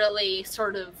particularly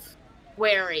sort of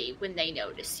wary when they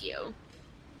notice you.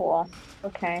 Cool.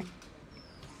 Okay.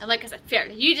 And like I said, fair.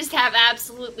 You just have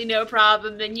absolutely no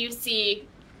problem, and you see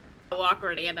how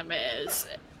awkward Anima is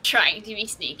trying to be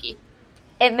sneaky.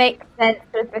 It makes sense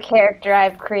with the character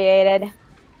I've created.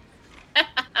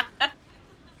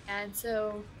 And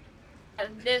so,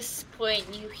 at this point,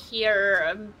 you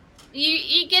hear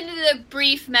you get a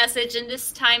brief message, and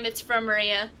this time it's from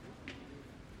Maria.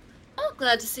 Oh,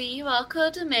 glad to see you all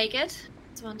could make it.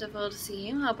 It's wonderful to see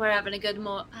you. Hope we're having a good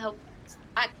hope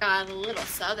I got a little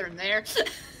southern there.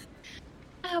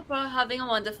 I hope we're having a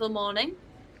wonderful morning.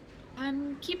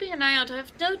 I'm keeping an eye out.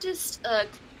 I've noticed a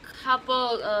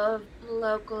couple of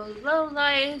local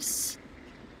lowlifes.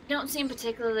 Don't seem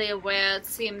particularly aware. It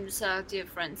seems our dear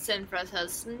friend Sinfred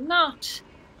has not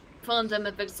informed them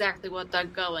of exactly what they're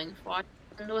going for.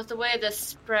 And with the way this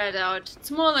spread out,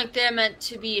 it's more like they're meant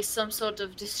to be some sort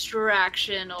of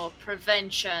distraction or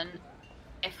prevention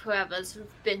if whoever's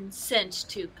been sent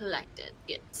to collect it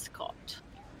gets caught.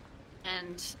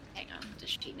 And, hang on,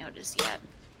 does she notice yet?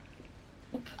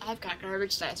 I've got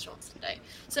garbage dice rolls today.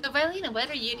 So, Violina, what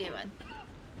are you doing?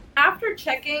 After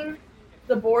checking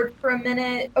the board for a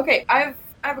minute, okay, I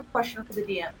have a question for the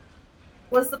DM.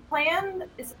 Is the plan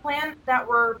that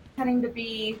we're pretending to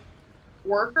be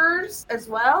workers as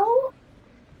well?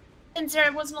 Since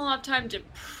there wasn't a lot of time to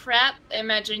prep, I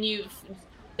imagine you've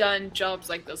done jobs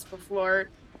like this before.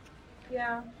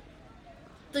 Yeah.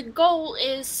 The goal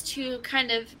is to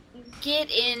kind of get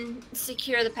in,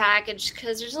 secure the package,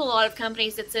 because there's a lot of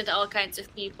companies that send all kinds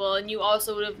of people, and you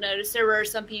also would have noticed there were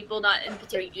some people not in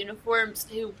particular uniforms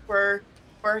who were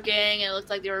working, and it looked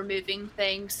like they were moving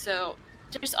things, so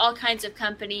there's all kinds of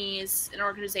companies and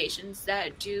organizations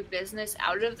that do business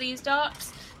out of these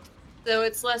docks. So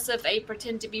it's less of a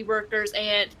pretend to be workers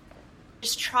and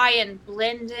just try and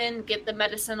blend in, get the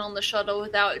medicine on the shuttle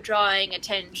without drawing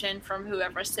attention from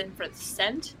whoever sent for the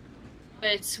scent. But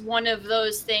it's one of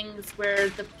those things where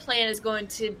the plan is going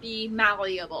to be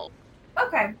malleable.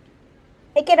 Okay.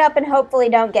 pick it up and hopefully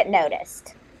don't get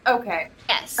noticed. Okay.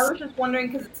 Yes. I was just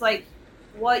wondering because it's like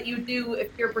what you do if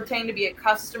you're pretending to be a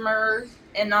customer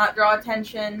and not draw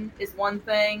attention is one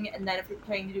thing, and then if you're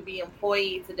pretending to be an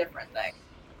employee, it's a different thing.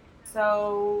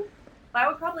 So I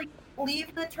would probably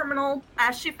leave the terminal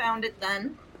as she found it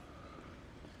then.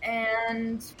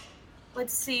 And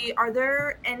let's see, are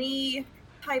there any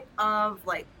type of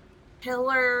like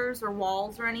pillars or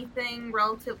walls or anything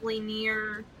relatively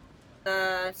near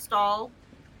the stall?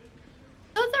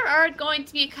 So there are going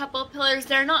to be a couple of pillars.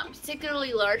 They're not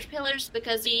particularly large pillars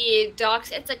because the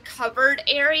docks, it's a covered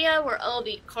area where all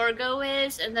the cargo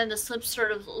is, and then the slips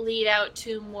sort of lead out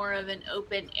to more of an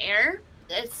open air.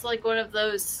 It's like one of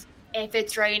those, if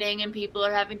it's raining and people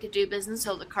are having to do business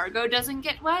so the cargo doesn't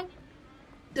get wet.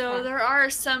 So there are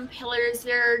some pillars.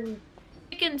 They're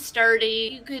big and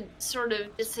sturdy. You could sort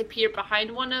of disappear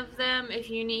behind one of them if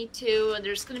you need to, and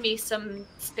there's going to be some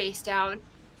spaced out.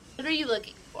 What are you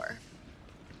looking for?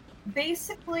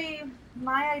 Basically,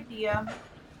 my idea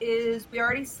is we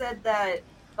already said that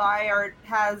Vi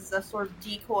has a sort of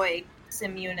decoy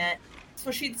sim unit, so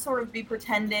she'd sort of be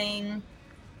pretending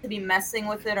to be messing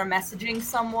with it or messaging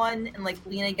someone and like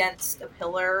lean against a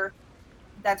pillar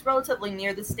that's relatively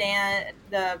near the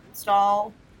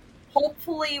stall.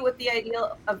 Hopefully with the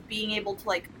idea of being able to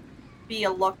like be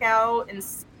a lookout and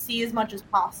see as much as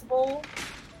possible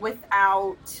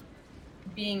without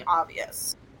being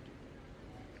obvious.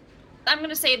 I'm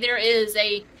going to say there is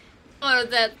a pillar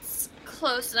that's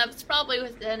close enough. It's probably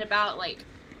within about like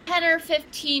 10 or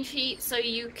 15 feet so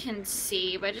you can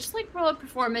see, but just like roll a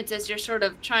performance as you're sort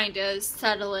of trying to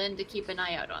settle in to keep an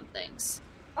eye out on things.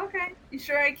 Okay. You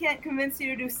sure I can't convince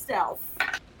you to do stealth?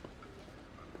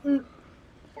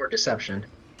 Or deception.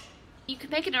 You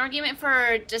could make an argument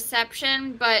for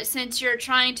deception, but since you're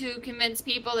trying to convince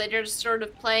people that you're just sort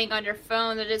of playing on your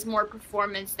phone, that is more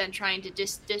performance than trying to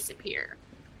just disappear.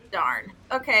 Darn.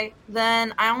 Okay,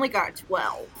 then I only got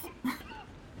 12.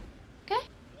 Okay.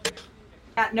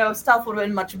 No, stealth would have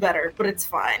been much better, but it's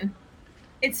fine.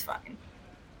 It's fine.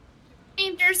 I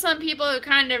mean, there's some people who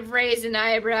kind of raise an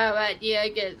eyebrow at you. I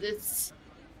get this.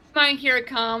 You might hear a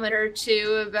comment or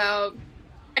two about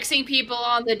texting people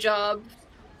on the job.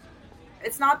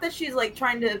 It's not that she's like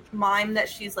trying to mime that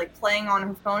she's like playing on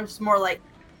her phone. It's more like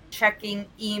checking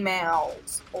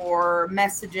emails or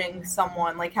messaging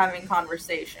someone, like having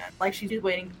conversation, like she's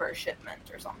waiting for a shipment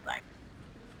or something.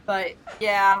 But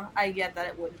yeah, I get that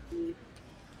it wouldn't be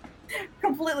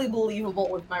completely believable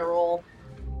with my role.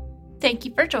 Thank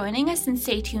you for joining us, and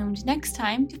stay tuned next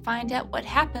time to find out what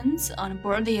happens on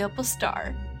board the Opal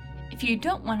Star. If you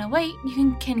don't want to wait,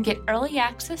 you can get early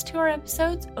access to our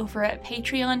episodes over at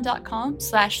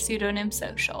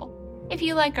patreon.com/pseudonymsocial. If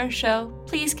you like our show,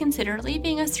 please consider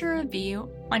leaving us a review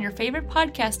on your favorite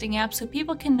podcasting app so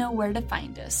people can know where to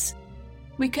find us.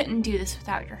 We couldn't do this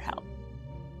without your help.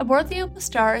 Aboard the Opal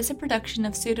Star is a production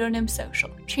of Pseudonym Social,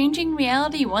 changing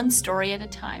reality one story at a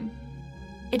time.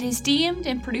 It is DM'd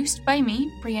and produced by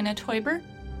me, Brianna Teuber.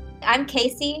 I'm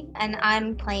Casey, and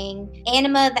I'm playing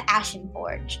Anima the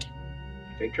Ashenforged.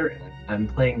 Victor, and I'm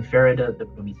playing Farida the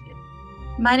Promethean.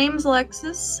 My name is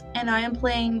Alexis, and I am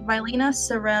playing Vilena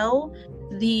Sorrell,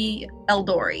 the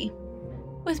Eldori.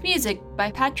 With music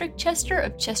by Patrick Chester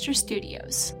of Chester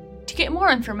Studios. To get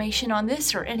more information on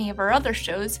this or any of our other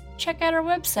shows, check out our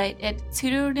website at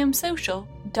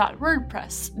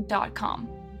pseudonymsocial.wordpress.com.